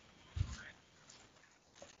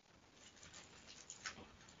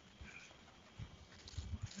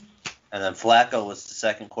 And then Flacco was the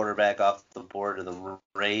second quarterback off the board of the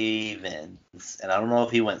Ravens. And I don't know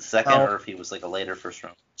if he went second or if he was like a later first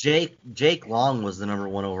round. Jake Long was the number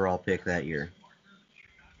 1 overall pick that year.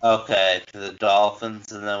 Okay, to the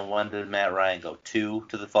Dolphins. And then when did Matt Ryan go? 2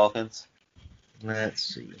 to the Falcons? Let's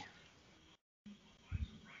see.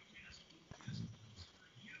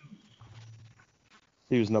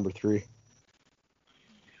 He was number 3.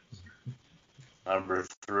 Number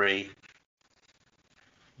 3.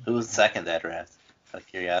 Who was second that draft? Out of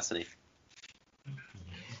curiosity.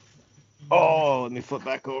 Oh, let me flip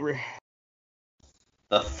back over.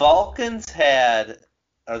 The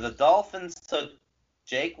Dolphins took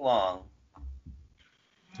Jake Long.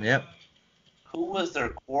 Yep. Who was their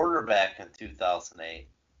quarterback in 2008?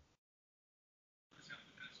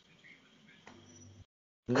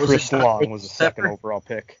 Chris Long was the second overall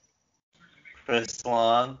pick. Chris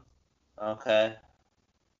Long. Okay.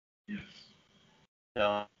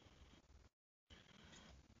 So,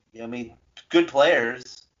 I mean, good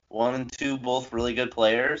players. 1 and 2, both really good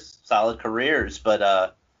players. Solid careers.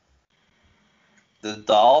 But the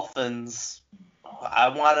Dolphins, I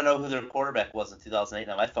want to know who their quarterback was in 2008.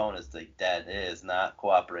 Now, my phone is like dead. It is not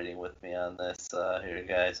cooperating with me on this here,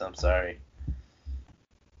 guys. I'm sorry.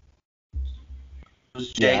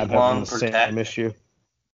 Who's Jake Long protecting? Same issue.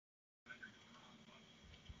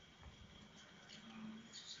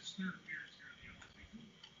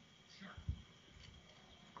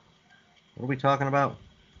 What are we talking about?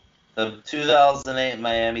 The 2008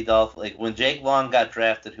 Miami Dolphins. Like when Jake Long got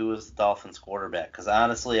drafted, who was the Dolphins quarterback? Because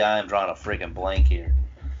honestly, I am drawing a freaking blank here.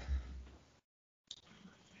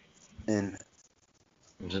 And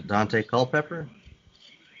Was it Dante Culpepper?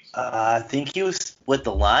 I think he was with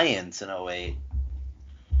the Lions in 08.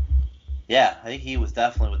 Yeah, I think he was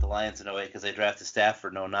definitely with the Lions in 08 because they drafted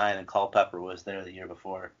Stafford in 09 and Culpepper was there the year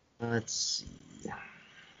before. Let's see.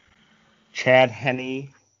 Chad Pennington,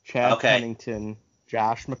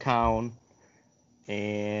 Josh McCown,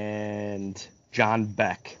 and John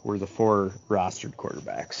Beck were the 4 rostered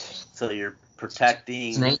quarterbacks. So you're protecting.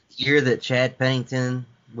 It's an 8th year that Chad Pennington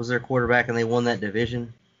was their quarterback and they won that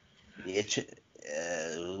division. I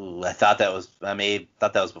thought that was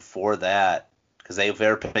before that because they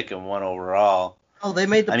were picking 1 overall. Oh, they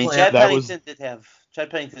made the play. Chad Pennington did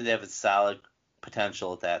have a solid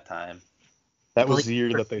potential at that time. That was the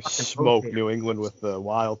year that they smoked New England with the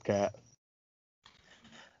Wildcat.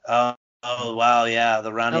 Oh wow, yeah,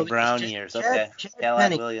 the Ronnie Brown years. Okay,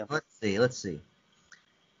 Cadillac Williams. Let's see.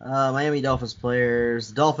 Miami Dolphins players.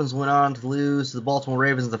 The Dolphins went on to lose to the Baltimore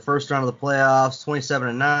Ravens in the first round of the playoffs,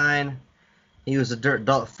 27-9. He was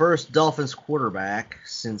the first Dolphins quarterback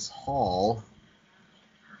since Hall.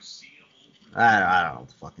 I don't know what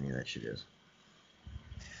the fuck any of that shit is.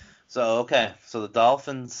 So the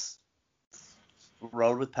Dolphins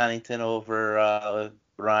rode with Pennington over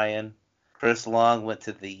Ryan. Chris Long went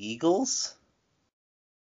to the Eagles.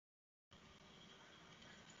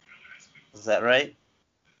 Is that right?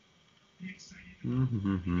 I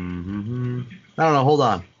don't know. Hold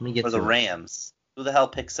on. Let me get to the Rams. Who the hell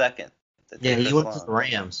picked second? Yeah, he went to the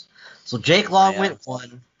Rams. So Jake Long went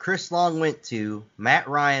 1. Chris Long went 2. Matt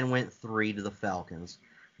Ryan went 3 to the Falcons.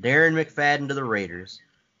 Darren McFadden to the Raiders.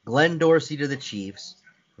 Glenn Dorsey to the Chiefs.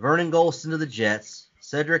 Vernon Golston to the Jets.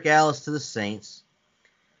 Cedric Alice to the Saints.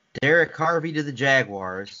 Derek Harvey to the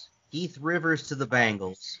Jaguars. Heath Rivers to the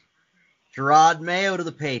Bengals. Gerard Mayo to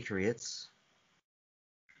the Patriots.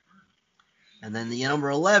 And then the number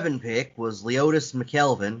 11 pick was Leotis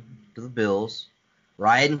McKelvin to the Bills.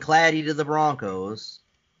 Ryan Claddy to the Broncos.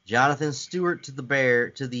 Jonathan Stewart to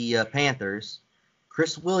the Panthers.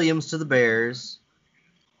 Chris Williams to the Bears.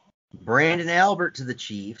 Brandon Albert to the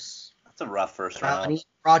Chiefs. That's a rough first round.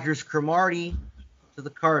 Rogers Cromartie to the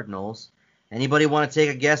Cardinals. Anybody want to take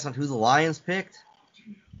a guess on who the Lions picked?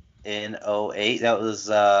 In '08, that was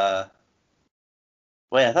wait,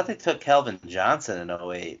 I thought they took Calvin Johnson in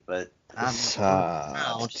 '08, but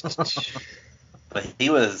but he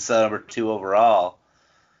was number 2 overall.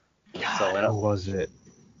 God, who was it?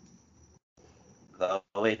 The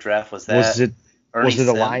 '08 draft was that. Was it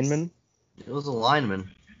a lineman? It was a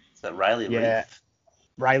lineman. Is that Riley Reef?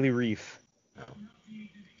 Riley Reef.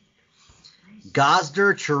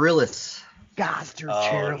 Gosder Chirilis.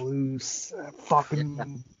 Chirilis.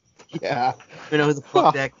 Fucking yeah. You know who the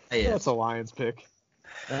fuck that guy is? That's a Lions pick.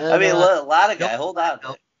 I mean, a lot of guys. Hold on.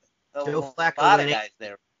 Joe Flacco. A lot of guys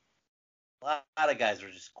there. A lot of guys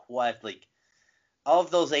are just quite like.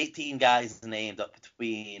 Of those 18 guys named up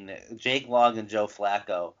between Jake Long and Joe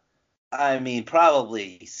Flacco, I mean,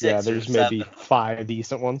 probably 6 Yeah, or there's 7. maybe 5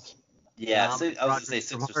 decent ones. Yeah, I was going to say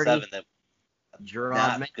 6 or 7 that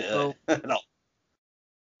not good. No.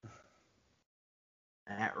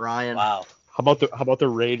 Matt Ryan. Wow. How about the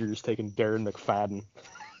Raiders taking Darren McFadden?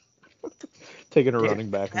 Taking a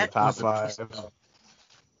running back in the top 5.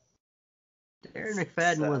 Darren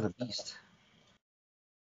McFadden was a beast.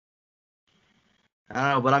 I don't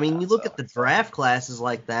know, but I mean, you look at the draft classes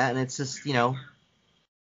like that, and it's just,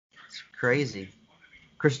 it's crazy.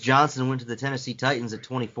 Chris Johnson went to the Tennessee Titans at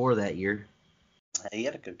 24 that year. He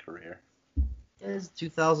had a good career. He's a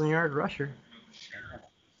 2,000-yard rusher.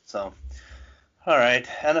 So, all right.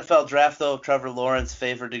 NFL draft, though, Trevor Lawrence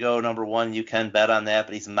favored to go number 1. You can bet on that,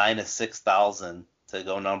 but he's minus 6,000 to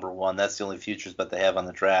go number 1. That's the only futures bet they have on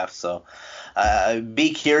the draft. So,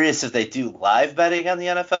 be curious if they do live betting on the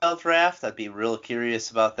NFL draft. I'd be real curious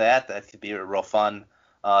about that. That could be real fun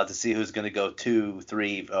to see who's going to go 2,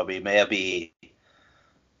 3. I mean, maybe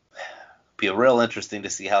be real interesting to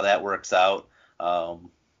see how that works out.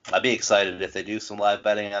 I'd be excited if they do some live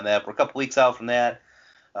betting on that. We're a couple weeks out from that.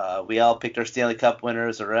 We all picked our Stanley Cup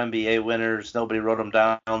winners or NBA winners. Nobody wrote them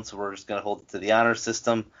down, so we're just going to hold it to the honor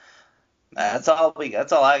system. That's all I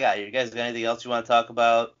got. You guys got anything else you want to talk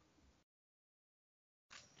about?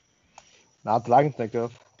 Not that I can think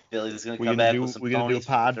of. Billy's going to come back with some We gonna do a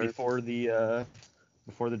pod before the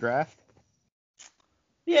draft?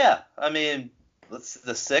 Yeah, I mean, let's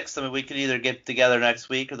the 6th. I mean, we could either get together next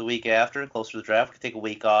week or the week after, closer to the draft. We could take a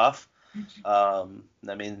week off. I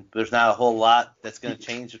mean, there's not a whole lot that's going to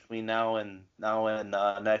change between now and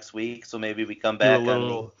next week. So maybe we come back do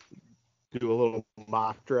a little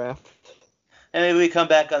mock draft. And maybe we come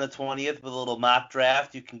back on the 20th with a little mock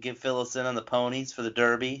draft. You can fill us in on the ponies for the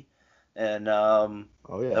Derby, and then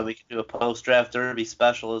we can do a post-draft Derby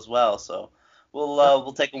special as well. So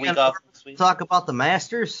we'll take a week off next week. Talk about the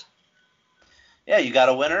Masters. Yeah, you got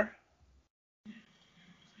a winner?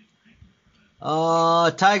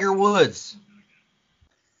 Tiger Woods.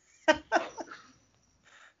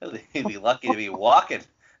 He'd be lucky to be walking.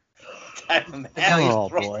 Oh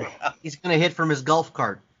boy, he's gonna hit from his golf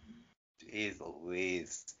cart. Jeez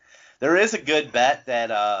Louise. There is a good bet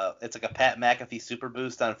that it's like a Pat McAfee Super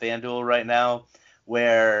Boost on FanDuel right now,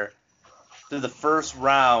 where through the first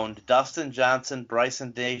round, Dustin Johnson,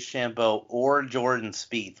 Bryson DeChambeau, or Jordan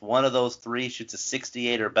Spieth, one of those 3 shoots a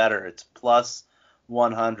 68 or better. It's plus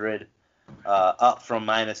 100, up from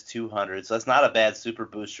minus 200. So that's not a bad Super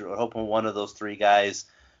Boost. We're hoping one of those 3 guys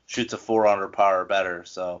shoots a 4 under par or better.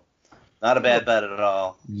 So not a bad bet at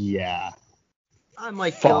all. Yeah. I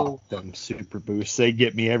might go them Super Boosts. They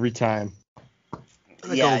get me every time.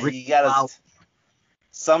 Yeah, you gotta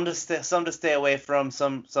some to stay away from.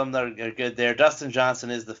 Some that are good there. Dustin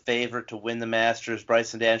Johnson is the favorite to win the Masters.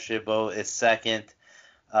 Bryson DeChambeau is second.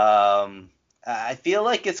 I feel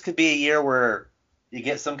like this could be a year where you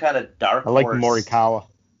get some kind of dark horse. I like Morikawa.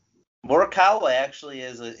 Morikawa actually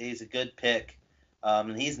he's a good pick.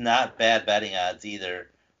 And he's not bad betting odds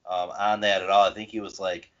either on that at all. I think he was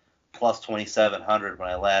like plus 2,700 when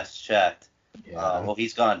I last checked. Yeah. Well,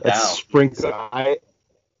 he's gone down.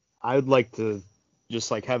 I would like to just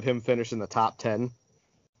like have him finish in the top 10.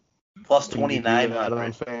 Plus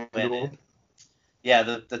 2,900. Yeah,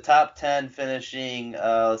 the top 10 finishing.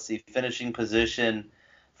 Finishing position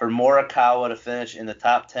for Morikawa to finish in the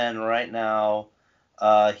top 10 right now.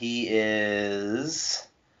 He is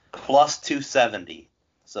plus 270.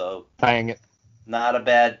 So dang it. Not a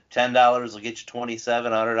bad $10 will get you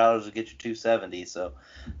 27, $100 will get you 270. So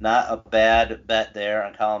not a bad bet there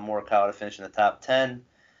on Colin Morikawa to finish in the top 10.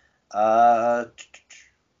 I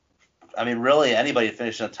mean, really, anybody to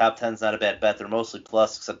finish in the top 10 is not a bad bet. They're mostly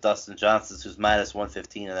plus, except Dustin Johnson's, who's minus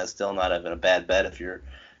 115, and that's still not even a bad bet if you're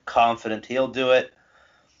confident he'll do it.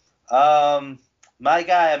 My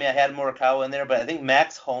guy, I mean, I had Morikawa in there, but I think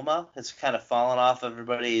Max Homa has kind of fallen off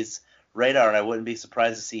everybody's radar, and I wouldn't be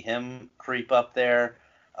surprised to see him creep up there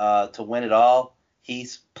to win it all.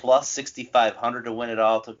 He's plus 6,500 to win it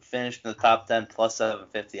all, to finish in the top 10, plus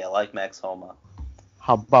 750. I like Max Homa.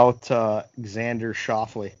 How about Xander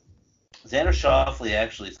Schauffele? Xander Schauffele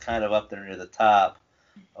actually is kind of up there near the top.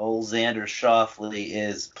 Old Xander Schauffele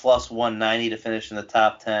is plus 190 to finish in the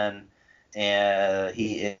top 10, and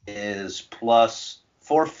he is plus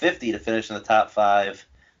 450 to finish in the top 5.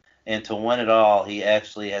 And to win it all, he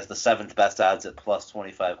actually has the 7th best odds at plus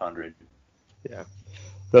 2,500. Yeah,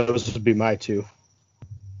 those would be my two.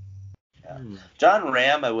 Yeah. John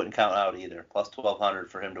Ram, I wouldn't count out either. Plus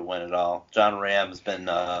 1,200 for him to win it all. John Ram's been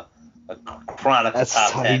a chronic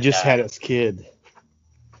top 10 He just guy. had his kid.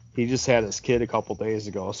 He just had his kid a couple days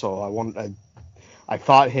ago, so I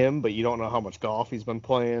thought him, but you don't know how much golf he's been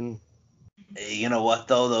playing. You know what,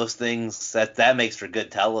 though? Those things, that makes for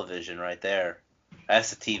good television right there.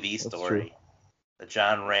 That's a TV story. The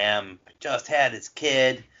John Ram just had his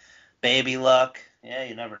kid. Baby luck. Yeah,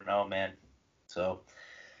 you never know, man. So,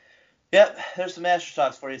 yep, there's some Masters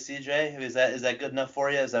talks for you, CJ. Is that good enough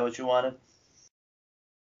for you? Is that what you wanted?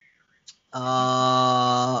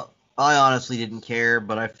 I honestly didn't care,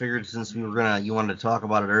 but I figured since you wanted to talk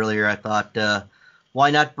about it earlier, I thought,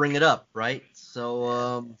 why not bring it up, right?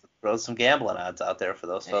 So, throw some gambling odds out there for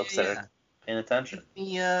those folks that are paying attention.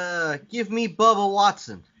 Give me Bubba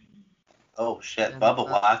Watson. Oh shit, Bubba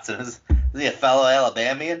Watson is he a fellow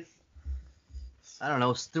Alabamian? I don't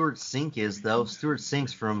know. Stuart Sink is though. Stuart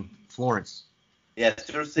Sink's from Florence. Yeah,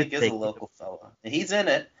 Stuart Sink is a local fella. He's in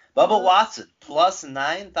it. Bubba Watson plus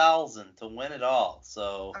 9,000 to win it all.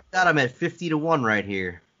 So I've got him at 50 to 1 right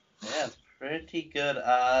here. Yeah, pretty good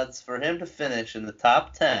odds for him to finish in the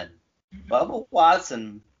top 10. Bubba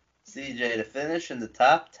Watson, CJ, to finish in the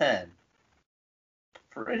top 10.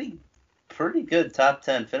 Pretty good top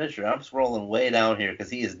 10 finisher. I'm scrolling way down here because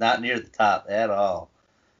he is not near the top at all.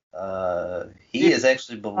 He is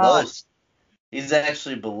actually below. He's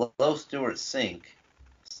actually below Stuart Sink.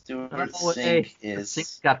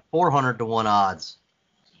 Sink's got 400 to 1 odds.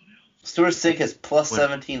 Stuart Sink has plus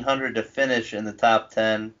 1,700 to finish in the top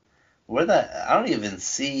 10. I don't even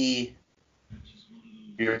see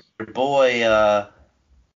your boy. There's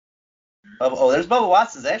Bubba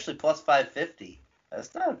Watson's actually plus 550.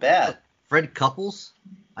 That's not bad. Fred Couples?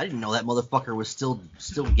 I didn't know that motherfucker was still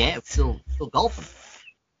golfing.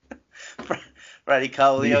 Freddie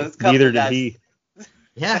Couples. Neither did he.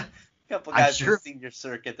 Yeah. A couple guys from the senior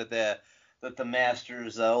circuit that the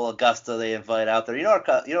Masters, Augusta, they invite out there. You know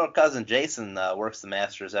our cousin Jason works the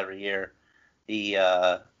Masters every year. He's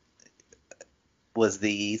got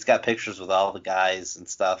pictures with all the guys and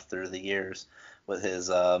stuff through the years with his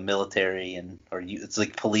military it's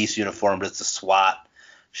like police uniform, but it's a SWAT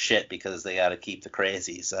shit because they got to keep the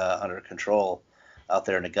crazies under control out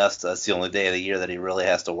there in Augusta. That's the only day of the year that he really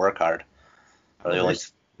has to work hard. Or the only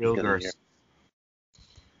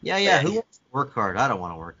Yeah. Who wants to work hard? I don't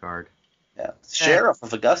want to work hard. Yeah, Sheriff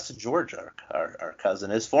of Augusta, Georgia, our cousin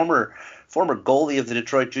is former goalie of the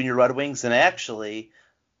Detroit Junior Red Wings and actually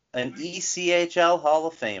an ECHL Hall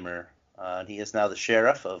of Famer. He is now the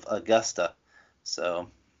Sheriff of Augusta, so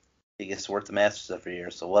he gets to work the Masters every year.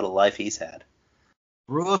 So what a life he's had.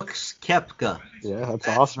 Brooks Koepka. Yeah, that's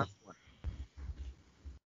awesome.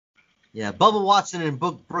 Yeah, Bubba Watson and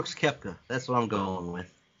Brooks Koepka. That's what I'm going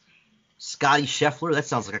with. Scotty Scheffler. That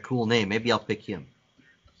sounds like a cool name. Maybe I'll pick him.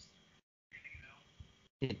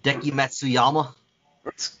 Hideki Matsuyama.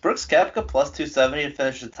 Brooks Koepka plus 270 to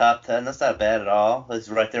finish the top 10. That's not bad at all. He's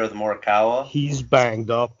right there with Morikawa. He's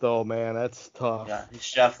banged up though, man. That's tough. Yeah,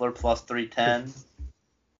 Scheffler plus 310.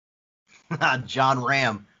 John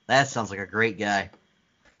Ram. That sounds like a great guy.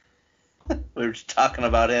 We were just talking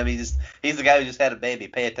about him. He's the guy who just had a baby.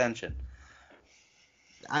 Pay attention.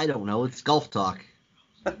 I don't know. It's golf talk.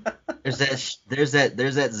 There's that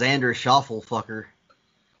Xander Schauffele fucker.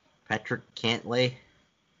 Patrick Cantlay.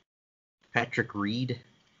 Patrick Reed.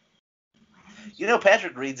 You know,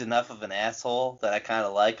 Patrick Reed's enough of an asshole that I kind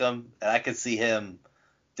of like him, and I could see him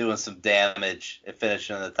doing some damage and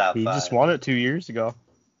finishing in the top 5. He just won it 2 years ago.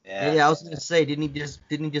 Yeah, I was gonna say, didn't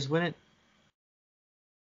he just win it?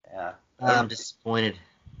 Yeah. I'm disappointed.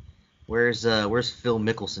 Where's Phil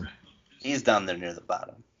Mickelson? He's down there near the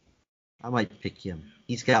bottom. I might pick him.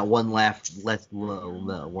 He's got one last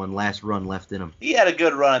run left in him. He had a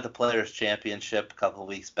good run at the Players Championship a couple of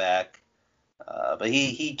weeks back, but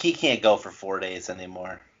he can't go for 4 days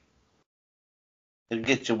anymore. He'll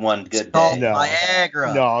get you one good day. No.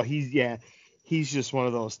 Viagra. No, he's just one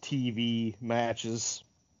of those TV matches.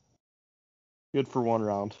 Good for one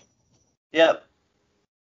round. Yep.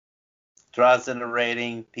 Draws in a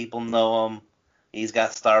rating. People know him. He's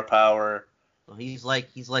got star power. Well, he's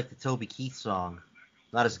like the Toby Keith song.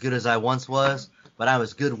 Not as good as I once was, but I'm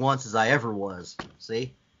as good once as I ever was.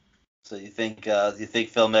 See? So you think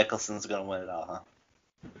Phil Mickelson's gonna win it all, huh?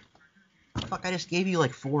 Fuck, I just gave you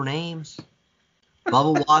like 4 names.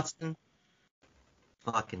 Bubba Watson.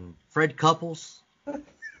 Fucking Fred Couples.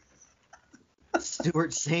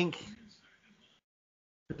 Stuart Sink.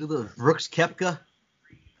 Brooks Koepka.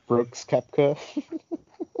 Brooks Koepka.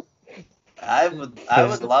 I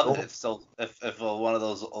would love it if one of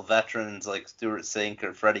those veterans like Stuart Sink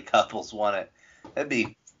or Freddie Couples won it. That'd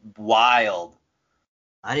be wild.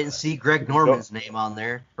 I didn't see Greg Norman's name on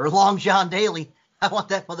there. Or Long John Daly. I want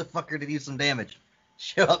that motherfucker to do some damage.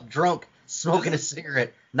 Show up drunk, smoking a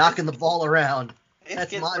cigarette, knocking the ball around.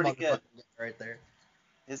 That's my motherfucker right there.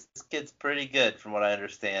 His kid's pretty good from what I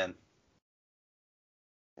understand.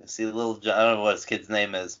 See, little John, I don't know what his kid's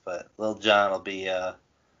name is, but little John will be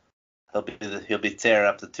he'll be tearing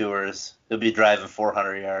up the tours. He'll be driving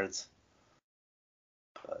 400 yards.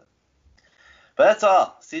 But that's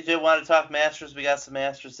all. CJ wanted to talk Masters. We got some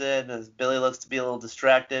Masters in. As Billy looks to be a little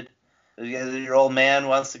distracted. Your old man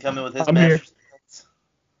wants to come in with his Masters picks.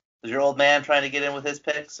 Is your old man trying to get in with his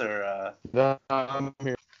picks, or? No, I'm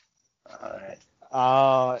here. All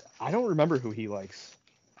right. I don't remember who he likes.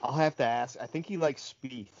 I'll have to ask. I think he likes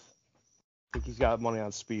Spieth. I think he's got money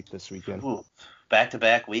on Spieth this weekend. Ooh,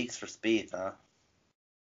 back-to-back weeks for Spieth, huh?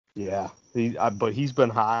 Yeah, but he's been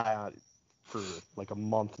high on it for like a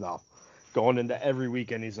month now. Going into every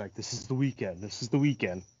weekend, he's like, "This is the weekend. This is the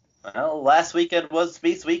weekend." Well, last weekend was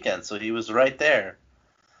Spieth's weekend, so he was right there.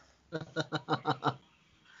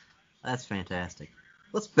 That's fantastic.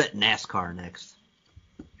 Let's bet NASCAR next.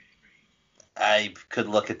 I could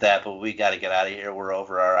look at that, but we got to get out of here. We're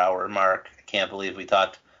over our hour mark. I can't believe we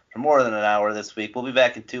talked for more than an hour this week. We'll be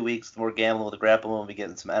back in 2 weeks with more gambling with the Grappleman. We'll be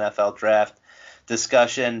getting some NFL draft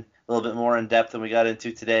discussion, a little bit more in depth than we got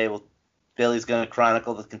into today. Billy's going to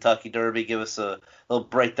chronicle the Kentucky Derby, give us a little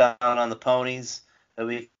breakdown on the ponies that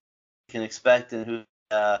we can expect and who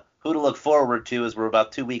to look forward to, as we're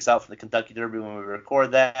about 2 weeks out from the Kentucky Derby when we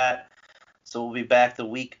record that. So we'll be back the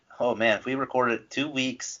week. Oh man, if we recorded 2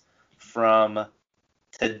 weeks from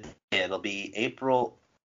today, it'll be April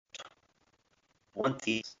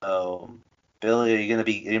 20th. So Billy, are you gonna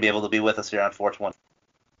be able to be with us here on 420?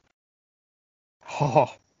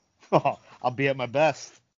 I'll be at my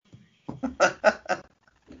best.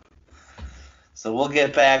 So we'll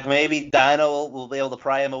get back. Maybe Dino will be able to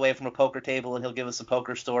pry him away from a poker table, and he'll give us some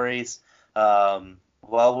poker stories.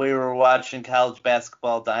 While we were watching college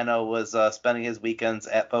basketball, Dino was spending his weekends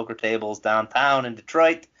at poker tables downtown in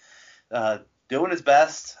Detroit, doing his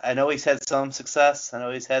best. I know he's had some success. I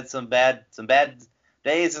know he's had some bad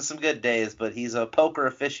days and some good days, but he's a poker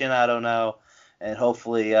aficionado now, and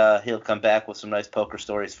hopefully he'll come back with some nice poker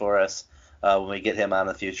stories for us when we get him on in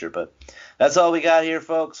the future. But that's all we got here,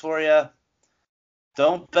 folks, for you.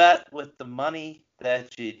 Don't bet with the money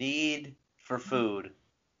that you need for food,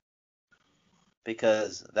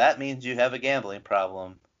 because that means you have a gambling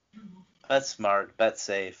problem. Bet smart, bet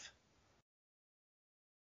safe.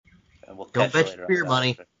 And we'll Don't bet your beer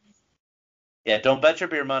money. Yeah, don't bet your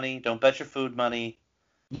beer money. Don't bet your food money.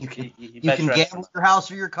 You can gamble your house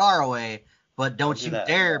or your car away, but don't you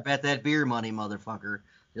dare bet that beer money, motherfucker.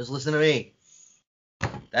 Just listen to me.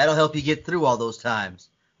 That'll help you get through all those times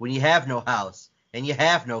when you have no house and you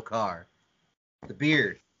have no car. The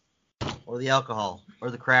beer or the alcohol or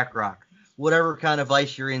the crack rock, whatever kind of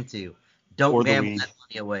vice you're into, don't gamble that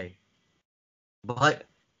money away. But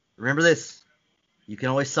remember this, you can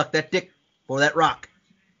always suck that dick for that rock.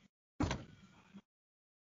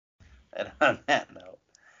 And on that note,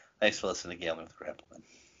 thanks for listening to Gambling with Grappleman.